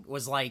wrestling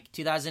was like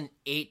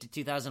 2008 to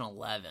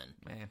 2011.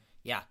 Man.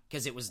 Yeah,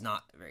 because it was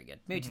not very good.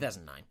 Maybe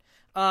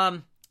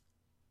 2009.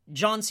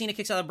 John Cena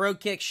kicks out of the brogue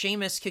kick.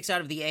 Sheamus kicks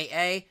out of the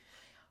AA.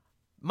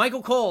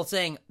 Michael Cole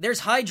saying,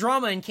 there's high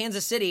drama in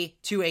Kansas City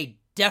to a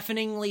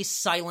deafeningly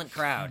silent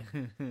crowd.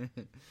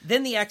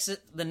 Then the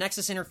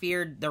Nexus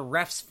interfered. The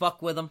refs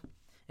fuck with him.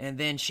 And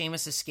then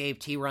Sheamus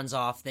escaped. He runs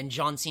off. Then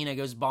John Cena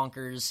goes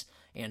bonkers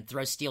and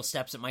throws steel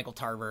steps at Michael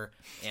Tarver.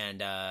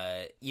 And,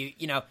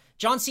 you know,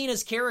 John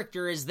Cena's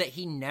character is that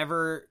he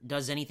never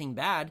does anything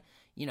bad.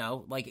 You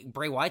know, like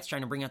Bray Wyatt's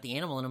trying to bring out the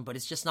animal in him, but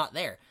it's just not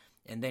there.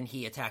 And then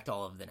he attacked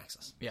all of the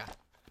Nexus. Yeah.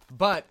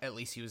 But at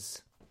least he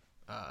was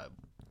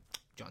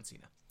John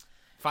Cena.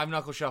 Five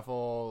Knuckle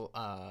Shuffle,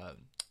 AA.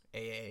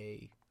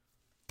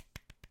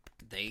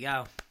 There you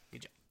go.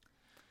 Good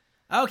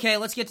job. Okay,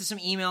 let's get to some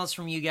emails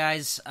from you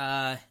guys.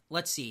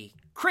 Let's see.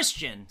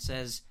 Christian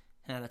says,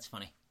 that's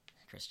funny.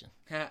 Christian.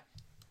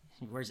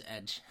 Where's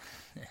Edge?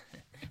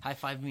 High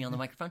five me on the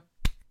microphone.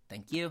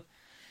 Thank you.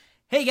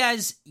 Hey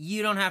guys,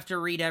 you don't have to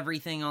read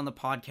everything on the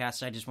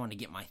podcast. I just wanted to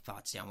get my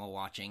thoughts down while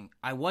watching.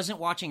 I wasn't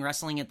watching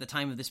wrestling at the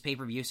time of this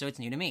pay-per-view, so it's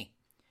new to me.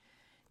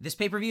 This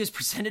pay-per-view is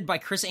presented by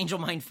Chris Angel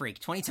Mindfreak.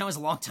 2010 was a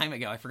long time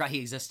ago. I forgot he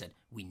existed.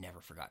 We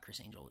never forgot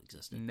Chris Angel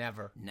existed.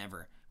 Never.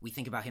 We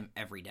think about him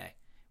every day.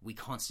 We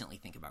constantly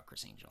think about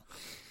Chris Angel.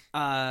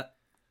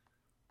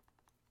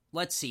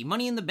 Let's see.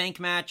 Money in the Bank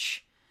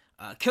match.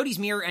 Cody's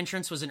mirror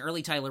entrance was an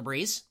early Tyler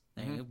Breeze.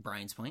 There you go,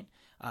 Brian's point.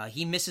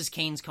 He misses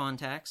Kane's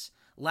contacts.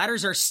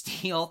 Ladders are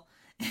steel,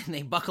 and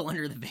they buckle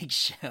under the Big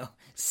Show.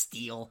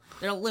 Steel.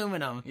 They're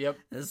aluminum. Yep.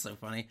 This is so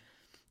funny.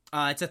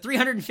 It's a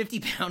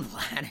 350-pound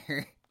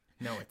ladder.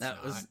 No, it's not.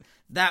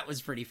 That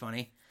was pretty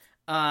funny.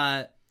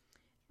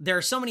 There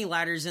are so many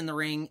ladders in the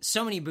ring,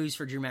 so many boos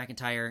for Drew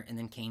McIntyre, and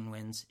then Kane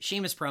wins.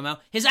 Sheamus promo.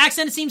 His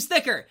accent seems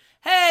thicker.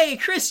 Hey,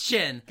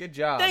 Christian. Good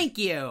job. Thank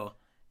you.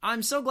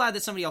 I'm so glad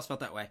that somebody else felt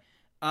that way.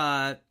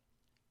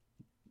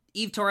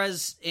 Eve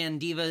Torres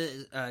and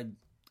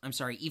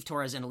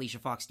Alicia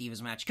Fox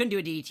Divas match. Couldn't do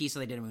a DDT, so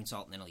they did a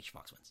moonsault, and then Alicia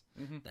Fox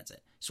wins. That's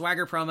it.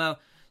 Swagger promo.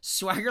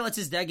 Swagger lets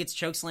his dad get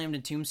chokeslammed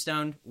and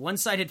tombstoned.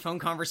 One-sided phone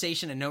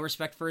conversation and no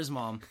respect for his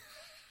mom.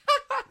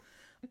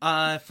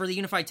 For the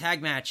unified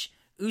tag match,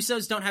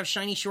 Usos don't have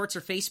shiny shorts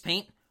or face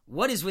paint.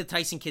 What is with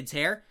Tyson Kidd's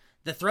hair?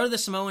 The throw to the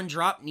Samoan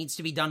drop needs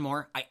to be done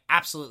more. I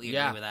absolutely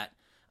agree with that.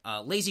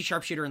 Lazy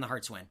sharpshooter and the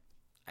Hearts win.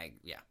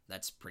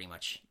 That's pretty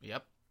much.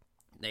 Yep.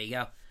 There you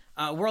go.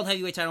 World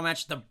Heavyweight title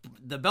match.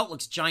 The belt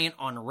looks giant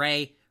on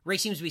Ray. Ray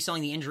seems to be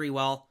selling the injury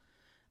well.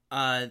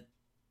 The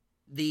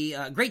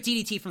great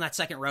DDT from that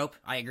second rope.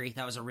 I agree.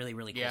 That was a really,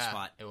 really cool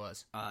spot. It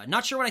was.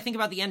 Not sure what I think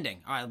about the ending.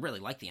 I really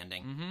like the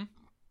ending. Mm-hmm.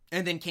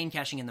 And then Kane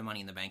cashing in the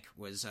Money in the Bank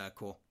was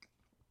cool.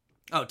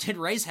 Oh, did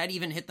Ray's head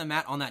even hit the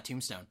mat on that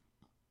tombstone?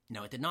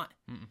 No, it did not.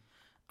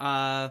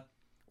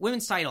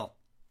 Women's title.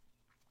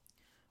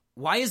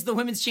 Why is the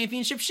women's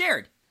championship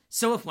shared?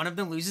 So if one of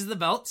them loses the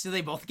belt, so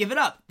they both give it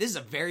up. This is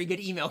a very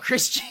good email,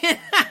 Christian.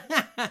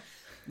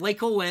 Lake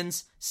Cole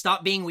wins.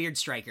 Stop being weird,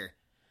 Striker.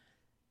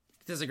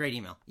 This is a great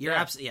email. You're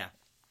absolutely,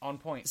 on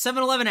point.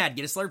 7-Eleven ad.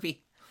 Get a Slurpee.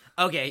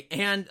 Okay,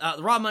 and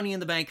the Raw Money in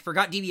the Bank.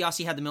 Forgot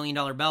DiBiase had the $1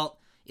 million belt.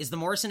 Is the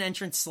Morrison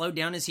entrance slowed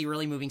down? Is he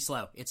really moving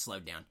slow? It's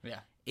slowed down. Yeah.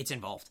 It's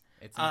involved.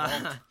 It's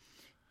involved.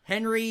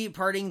 Henry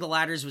parting the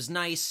ladders was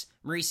nice.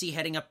 Maurice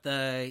heading up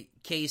the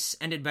case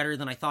ended better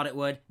than I thought it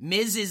would.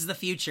 Miz is the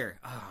future.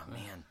 Oh,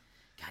 man.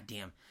 God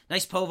damn.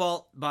 Nice pole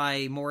vault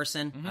by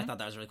Morrison. I thought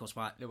that was a really cool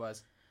spot. It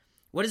was.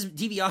 What is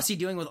DiBiase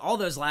doing with all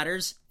those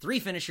ladders? 3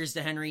 finishers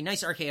to Henry.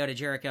 Nice RKO to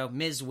Jericho.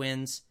 Miz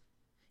wins.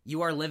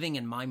 You are living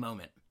in my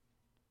moment.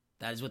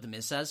 That is what the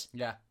Miz says.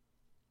 Yeah.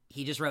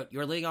 He just wrote,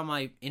 "You're living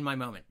in my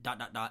moment. ...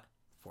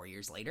 4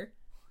 years later."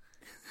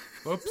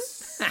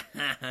 Whoops.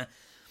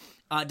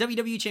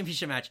 WWE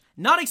Championship match.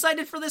 Not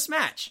excited for this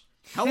match.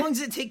 How long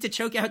does it take to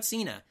choke out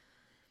Cena?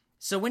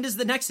 So when does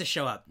the Nexus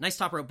show up? Nice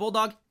top rope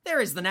bulldog. There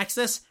is the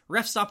Nexus.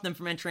 Ref stopped them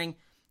from entering.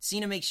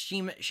 Cena makes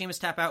Sheamus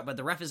tap out, but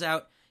the ref is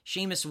out.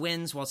 Sheamus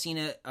wins while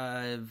Cena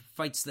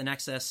fights the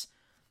Nexus.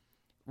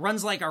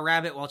 Runs like a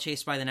rabbit while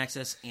chased by the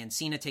Nexus, and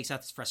Cena takes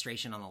out his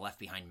frustration on the Left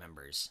Behind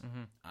members.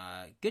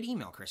 Good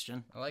email,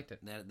 Christian. I liked it.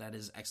 That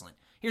is excellent.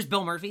 Here's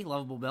Bill Murphy,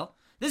 lovable Bill.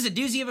 This is a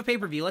doozy of a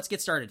pay-per-view. Let's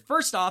get started.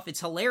 First off,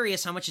 it's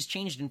hilarious how much has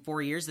changed in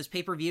 4 years. This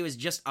pay-per-view is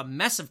just a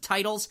mess of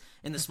titles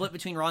and the split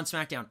between Raw and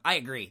SmackDown. I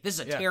agree. This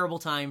is a terrible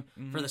time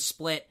for the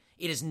split.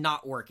 It is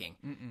not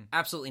working.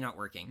 Absolutely not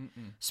working.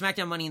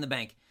 SmackDown Money in the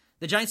Bank.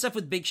 The giant stuff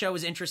with Big Show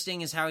was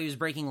interesting, is how he was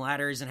breaking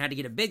ladders and had to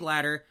get a big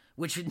ladder,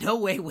 which in no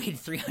way weighed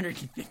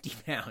 350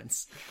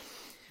 pounds.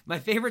 My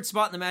favorite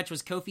spot in the match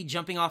was Kofi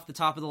jumping off the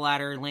top of the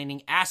ladder,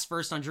 landing ass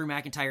first on Drew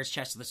McIntyre's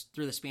chest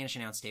through the Spanish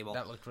announce table.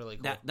 That looked really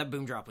cool. That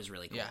boom drop was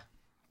really cool.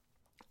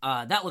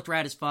 Yeah. That looked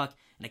rad as fuck,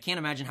 and I can't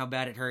imagine how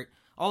bad it hurt.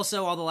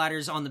 Also, all the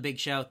ladders on the Big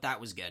Show, that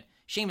was good.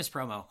 Sheamus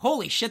promo.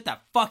 Holy shit,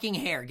 that fucking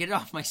hair. Get it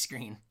off my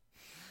screen.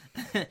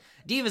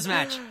 Divas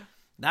match.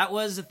 That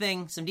was a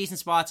thing. Some decent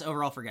spots.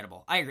 Overall,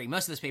 forgettable. I agree.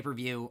 Most of this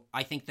pay-per-view,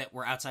 I think that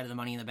we're outside of the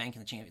Money in the Bank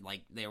and the champion.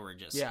 Like, they were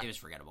just, it was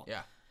forgettable.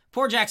 Yeah.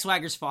 Poor Jack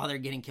Swagger's father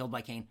getting killed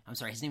by Kane. I'm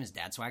sorry, his name is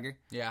Dad Swagger.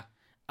 Yeah.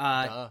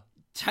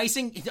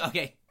 Tyson,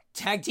 okay.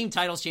 Tag Team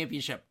Titles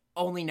Championship.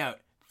 Only note.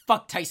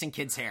 Fuck Tyson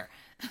Kidd's hair.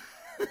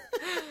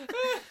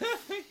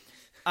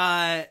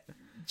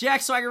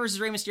 Jack Swagger versus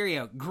Rey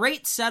Mysterio.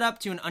 Great setup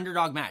to an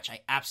underdog match.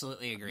 I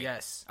absolutely agree.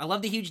 Yes. I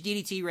love the huge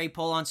DDT Ray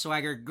pull on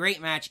Swagger.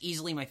 Great match.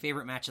 Easily my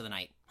favorite match of the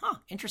night. Huh.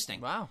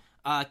 Interesting. Wow.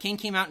 Kane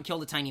came out and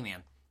killed a tiny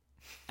man.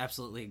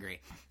 Absolutely agree.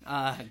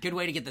 Good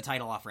way to get the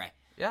title off Ray.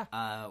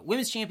 Yeah.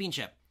 Women's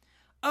Championship.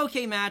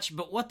 Okay match,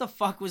 but what the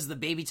fuck was the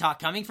baby talk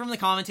coming from the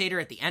commentator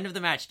at the end of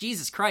the match?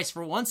 Jesus Christ,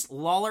 for once,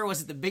 Lawler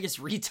wasn't the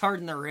biggest retard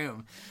in the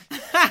room.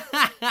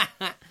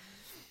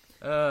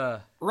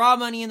 Raw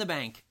Money in the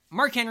Bank.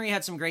 Mark Henry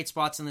had some great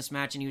spots in this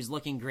match, and he was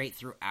looking great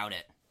throughout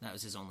it. That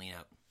was his only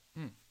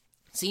note.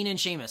 Cena and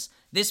Sheamus.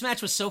 This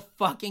match was so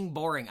fucking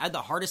boring. I had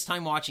the hardest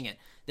time watching it.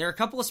 There are a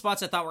couple of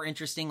spots I thought were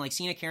interesting, like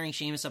Cena carrying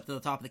Sheamus up to the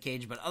top of the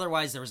cage, but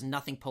otherwise there was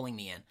nothing pulling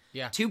me in.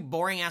 Yeah. 2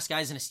 boring-ass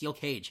guys in a steel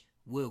cage.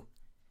 Woo.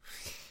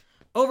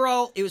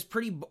 Overall, I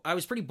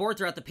was pretty bored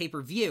throughout the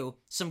pay-per-view.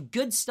 Some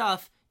good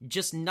stuff,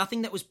 just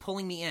nothing that was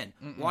pulling me in.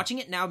 Watching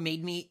it now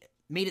made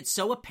it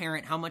so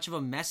apparent how much of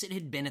a mess it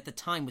had been at the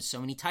time with so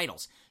many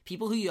titles.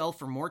 People who yell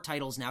for more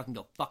titles now can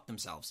go fuck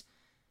themselves.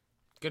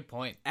 Good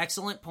point.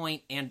 Excellent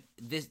point, and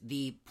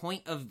the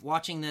point of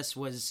watching this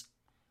was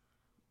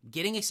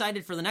getting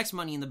excited for the next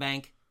Money in the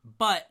Bank,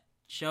 but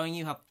showing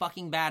you how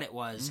fucking bad it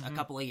was a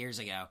couple of years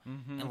ago,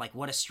 and like,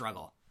 what a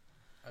struggle.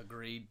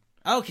 Agreed.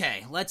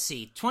 Okay, let's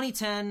see.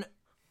 2010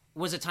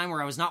 was a time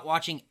where I was not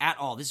watching at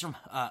all. This is from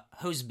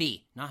Jose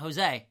B. Not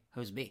Jose,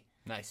 Jose B.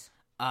 Nice.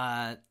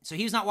 So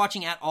he was not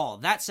watching at all.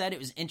 That said, it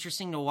was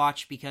interesting to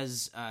watch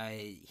because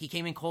he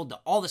came in cold to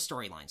all the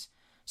storylines.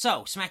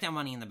 So, SmackDown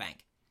Money in the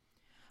Bank.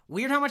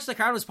 Weird how much the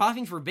crowd was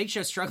popping for Big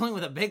Show struggling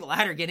with a big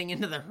ladder getting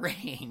into the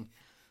ring.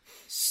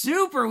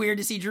 Super weird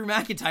to see Drew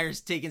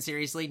McIntyre taken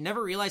seriously.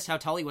 Never realized how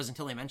tall he was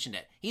until they mentioned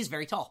it. He's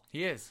very tall.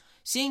 He is.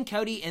 Seeing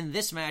Cody in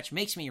this match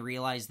makes me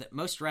realize that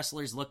most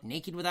wrestlers look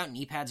naked without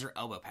knee pads or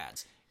elbow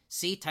pads.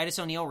 See, Titus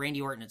O'Neil,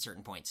 Randy Orton at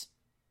certain points.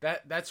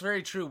 That's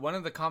very true. One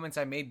of the comments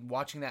I made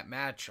watching that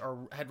match,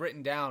 or had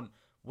written down,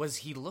 was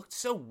he looked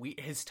so weird.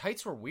 His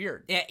tights were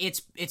weird. Yeah,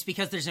 it's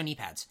because there's no knee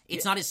pads.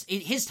 It's not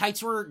his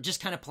tights were just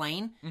kind of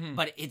plain,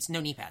 but it's no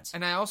knee pads.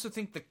 And I also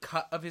think the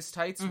cut of his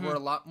tights were a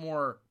lot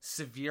more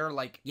severe.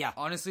 Like,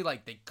 honestly,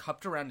 like they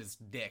cupped around his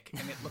dick,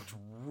 and it looked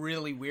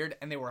really weird.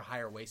 And they were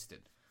higher waisted.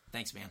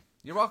 Thanks, man.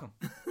 You're welcome.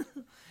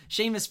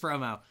 Sheamus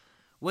promo.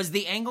 Was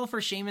the angle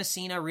for Sheamus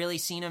Cena really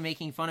Cena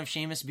making fun of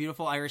Sheamus'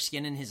 beautiful Irish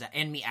skin and his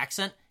enemy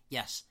accent?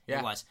 Yes,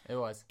 it was. It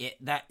was.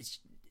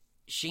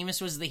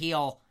 Sheamus was the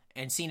heel,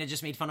 and Cena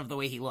just made fun of the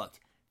way he looked.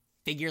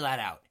 Figure that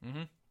out.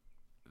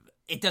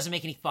 It doesn't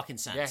make any fucking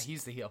sense. Yeah,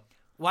 he's the heel.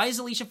 Why is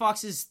Alicia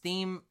Fox's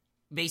theme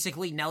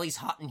basically Nelly's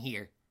hot in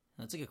here?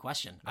 That's a good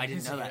question. I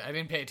didn't know that. I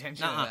didn't pay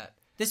attention to that.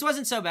 This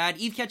wasn't so bad.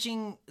 Eve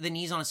catching the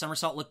knees on a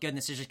somersault looked good, and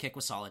the scissors kick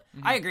was solid.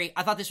 I agree.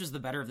 I thought this was the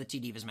better of the two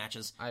Divas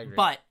matches. I agree.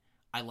 But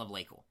I love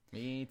Laycool.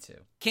 Me too.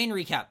 Kane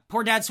recap.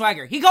 Poor Dad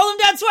Swagger. He called him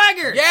Dad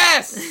Swagger!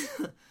 Yes!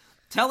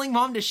 Telling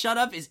Mom to shut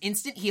up is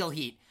instant heel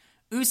heat.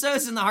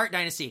 Usos in the Hart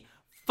Dynasty.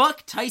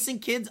 Fuck Tyson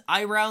Kidd's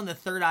eyebrow and the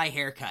third eye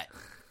haircut.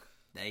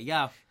 There you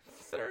go.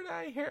 Third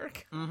eye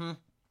haircut.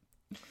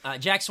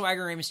 Jack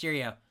Swagger and Rey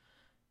Mysterio.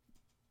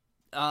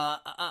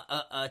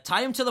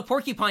 Tie him to the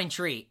porcupine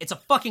tree. It's a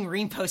fucking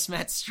repost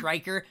Matt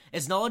Stryker.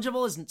 As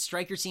knowledgeable as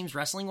Stryker seems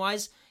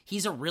wrestling-wise,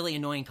 he's a really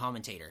annoying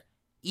commentator.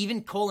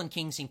 Even Cole and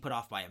King seem put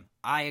off by him.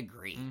 I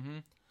agree. Mm-hmm.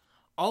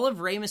 All of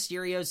Rey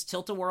Mysterio's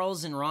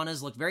tilt-a-whirls and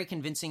Rana's look very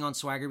convincing on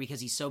Swagger because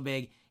he's so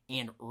big,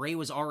 and Rey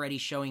was already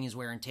showing his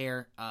wear and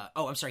tear.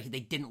 I'm sorry, they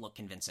didn't look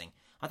convincing.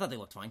 I thought they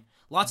looked fine.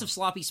 Lots of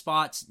sloppy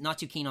spots. Not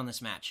too keen on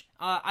this match.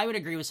 I would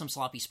agree with some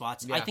sloppy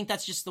spots. Yeah. I think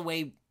that's just the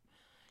way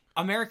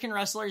American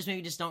wrestlers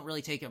maybe just don't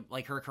really take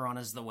like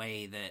Hurricanrana's the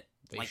way that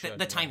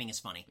the timing is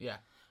funny. Yeah.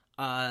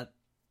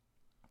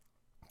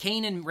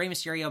 Kane and Rey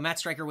Mysterio, Matt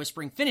Stryker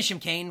whispering, "Finish him,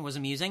 Kane," was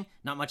amusing.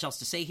 Not much else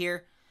to say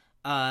here.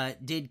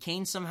 Did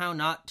Kane somehow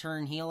not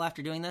turn heel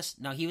after doing this?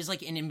 No, he was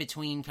like in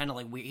between, kind of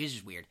like weird. He was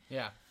just weird.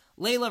 Yeah.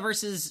 Layla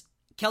versus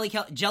Kelly,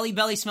 Jelly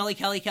Belly, Smelly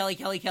Kelly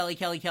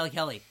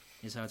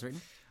is how it's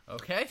written.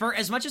 Okay. For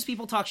as much as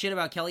people talk shit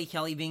about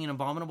Kelly being an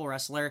abominable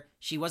wrestler,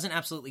 she wasn't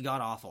absolutely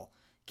god-awful.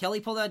 Kelly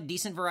pulled out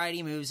decent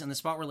variety moves, and the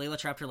spot where Layla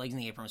trapped her legs in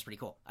the apron was pretty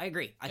cool. I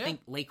agree. I think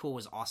Lay Cool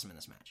was awesome in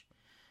this match.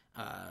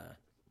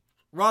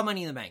 Raw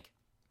Money in the Bank.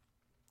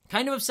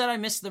 Kind of upset I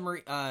missed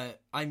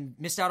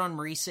out on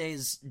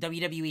Maryse's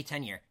WWE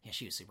tenure. Yeah,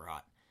 she was super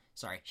hot.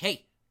 Sorry.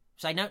 Hey,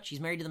 side note, she's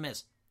married to The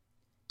Miz.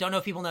 Don't know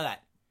if people know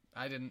that.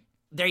 I didn't.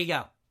 There you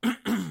go.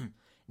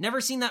 Never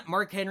seen that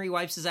Mark Henry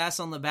wipes his ass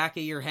on the back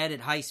of your head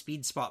at high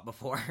speed spot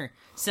before.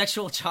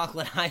 Sexual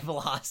chocolate high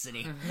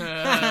velocity.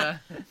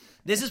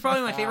 This is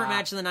probably my favorite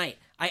match of the night.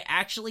 I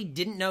actually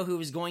didn't know who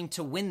was going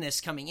to win this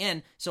coming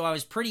in, so I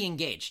was pretty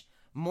engaged.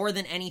 More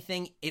than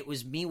anything, it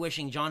was me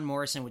wishing John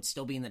Morrison would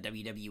still be in the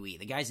WWE.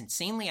 The guy's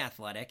insanely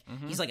athletic.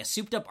 Mm-hmm. He's like a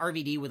souped-up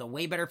RVD with a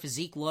way better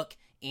physique, look,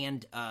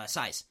 and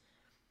size.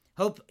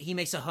 Hope he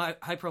makes a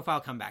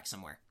high-profile comeback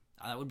somewhere.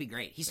 That would be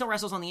great. He still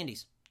wrestles on the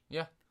indies.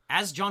 Yeah.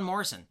 As John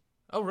Morrison.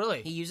 Oh,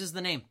 really? He uses the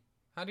name.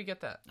 How do you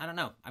get that? I don't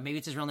know. Maybe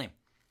it's his real name.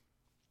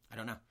 I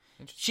don't know.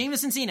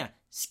 Sheamus and Cena.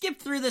 Skip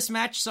through this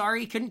match,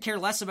 sorry. Couldn't care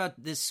less about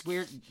this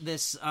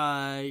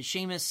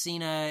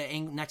Sheamus-Cena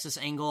Nexus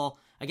angle.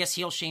 I guess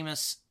heel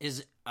Sheamus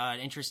is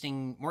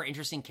more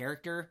interesting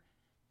character,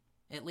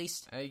 at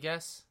least. I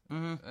guess.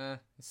 Mm-hmm.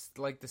 It's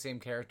like the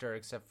same character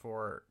except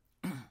for...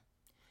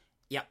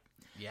 Yep.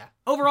 Yeah.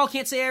 Overall,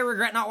 can't say I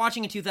regret not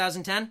watching in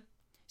 2010.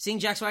 Seeing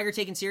Jack Swagger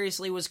taken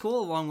seriously was cool,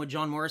 along with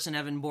John Morrison,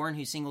 Evan Bourne,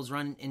 whose singles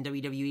run in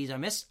WWE's I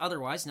missed.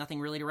 Otherwise, nothing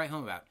really to write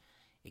home about,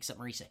 except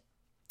Maryse.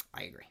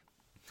 I agree.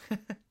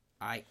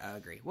 I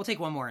agree. We'll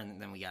take one more,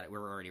 and then we got it.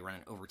 We're already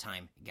running over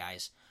time,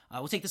 guys.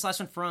 We'll take this last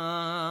one from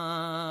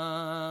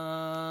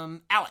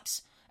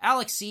Alex.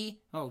 Alex C.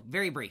 Oh,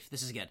 very brief.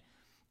 This is good.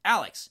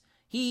 Alex.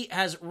 He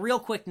has real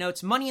quick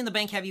notes. Money in the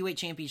Bank Heavyweight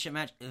Championship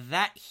match.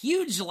 That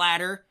huge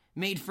ladder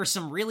made for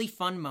some really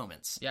fun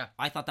moments. Yeah.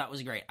 I thought that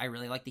was great. I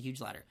really like the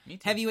huge ladder. Me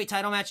too. Heavyweight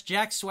title match.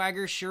 Jack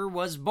Swagger sure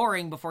was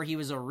boring before he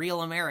was a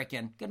real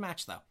American. Good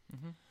match, though.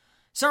 Mm-hmm.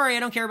 Sorry, I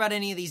don't care about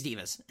any of these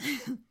divas.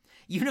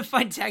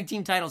 Unified Tag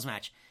Team Titles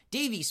match.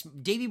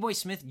 Davey Boy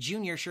Smith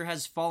Jr. sure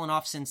has fallen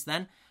off since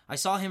then. I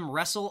saw him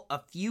wrestle a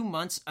few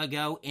months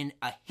ago in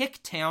a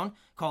hick town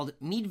called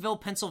Meadville,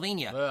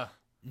 Pennsylvania. Ugh.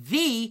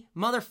 The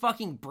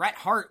motherfucking Bret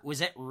Hart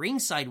was at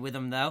ringside with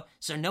him, though,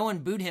 so no one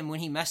booed him when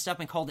he messed up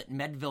and called it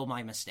Medville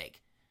my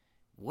mistake.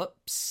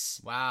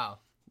 Whoops. Wow.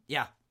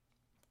 Yeah.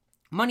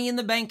 Money in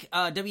the Bank,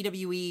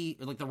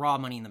 WWE, like the Raw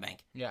Money in the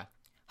Bank. Yeah.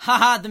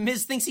 Haha, The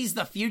Miz thinks he's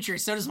the future,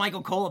 so does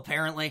Michael Cole,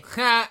 apparently.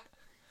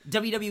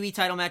 WWE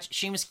title match,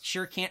 Sheamus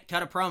sure can't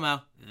cut a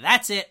promo.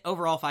 That's it.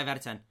 Overall, 5 out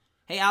of 10.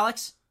 Hey,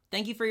 Alex,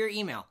 thank you for your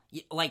email.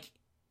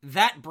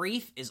 That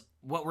brief is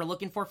what we're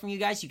looking for from you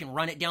guys. You can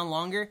run it down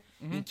longer.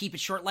 Mm-hmm. You keep it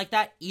short like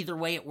that. Either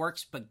way, it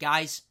works. But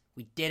guys,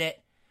 we did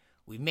it.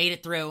 We made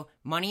it through.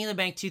 Money in the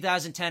Bank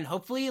 2010.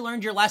 Hopefully you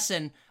learned your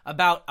lesson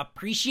about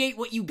appreciate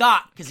what you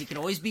got, because it could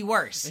always be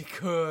worse. It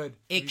could.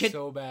 It could be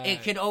so bad.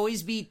 It could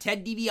always be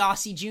Ted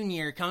DiBiase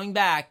Jr. coming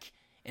back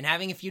and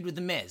having a feud with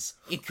The Miz.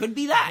 It could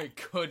be that. It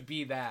could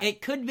be that.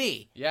 It could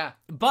be. Yeah.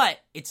 But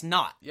it's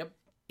not. Yep.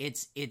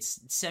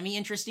 It's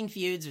semi-interesting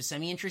feuds with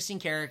semi-interesting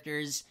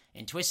characters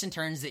and twists and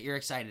turns that you're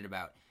excited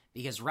about.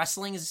 Because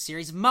wrestling is a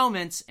series of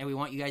moments, and we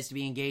want you guys to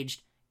be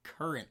engaged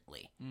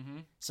currently.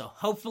 Mm-hmm. So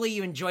hopefully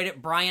you enjoyed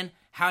it. Brian,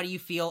 how do you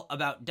feel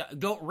about...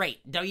 Go rate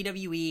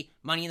WWE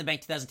Money in the Bank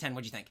 2010.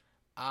 What'd you think?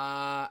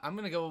 I'm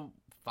going to go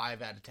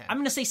 5 out of 10. I'm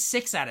going to say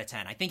 6 out of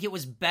 10. I think it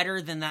was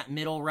better than that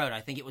middle road.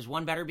 I think it was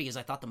one better because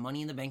I thought the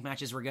Money in the Bank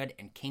matches were good,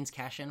 and Kane's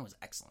cash-in was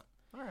excellent.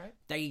 All right.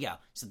 There you go.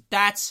 So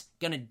that's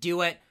going to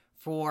do it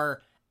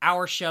for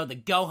our show, the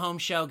Go Home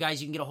Show.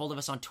 Guys, you can get a hold of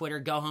us on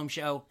Twitter, Go Home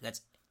Show. That's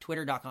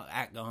twitter.com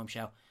 @ Go Home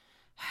Show.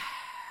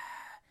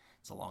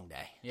 It's a long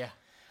day. Yeah.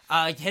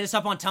 Hit us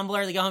up on Tumblr,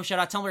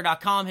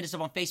 thegohomeshow.tumblr.com. Hit us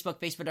up on Facebook,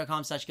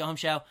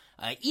 facebook.com/gohomeshow.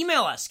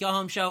 Email us,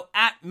 gohomeshow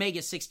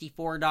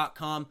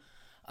 @mega64.com.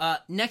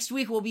 Next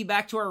week, we'll be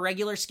back to our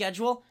regular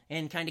schedule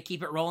and kind of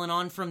keep it rolling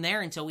on from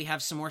there until we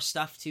have some more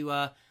stuff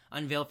to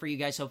unveil for you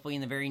guys, hopefully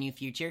in the very near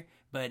future.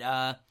 But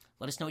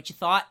let us know what you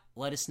thought.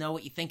 Let us know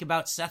what you think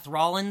about Seth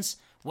Rollins.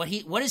 What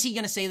is he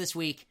going to say this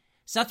week?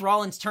 Seth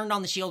Rollins turned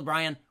on the Shield,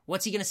 Brian.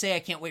 What's he going to say? I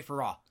can't wait for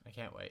Raw. I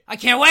can't wait. I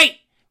can't wait!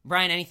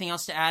 Bryan, anything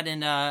else to add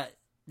and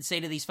say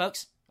to these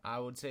folks? I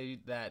would say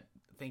that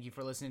thank you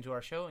for listening to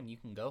our show, and you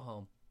can go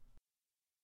home.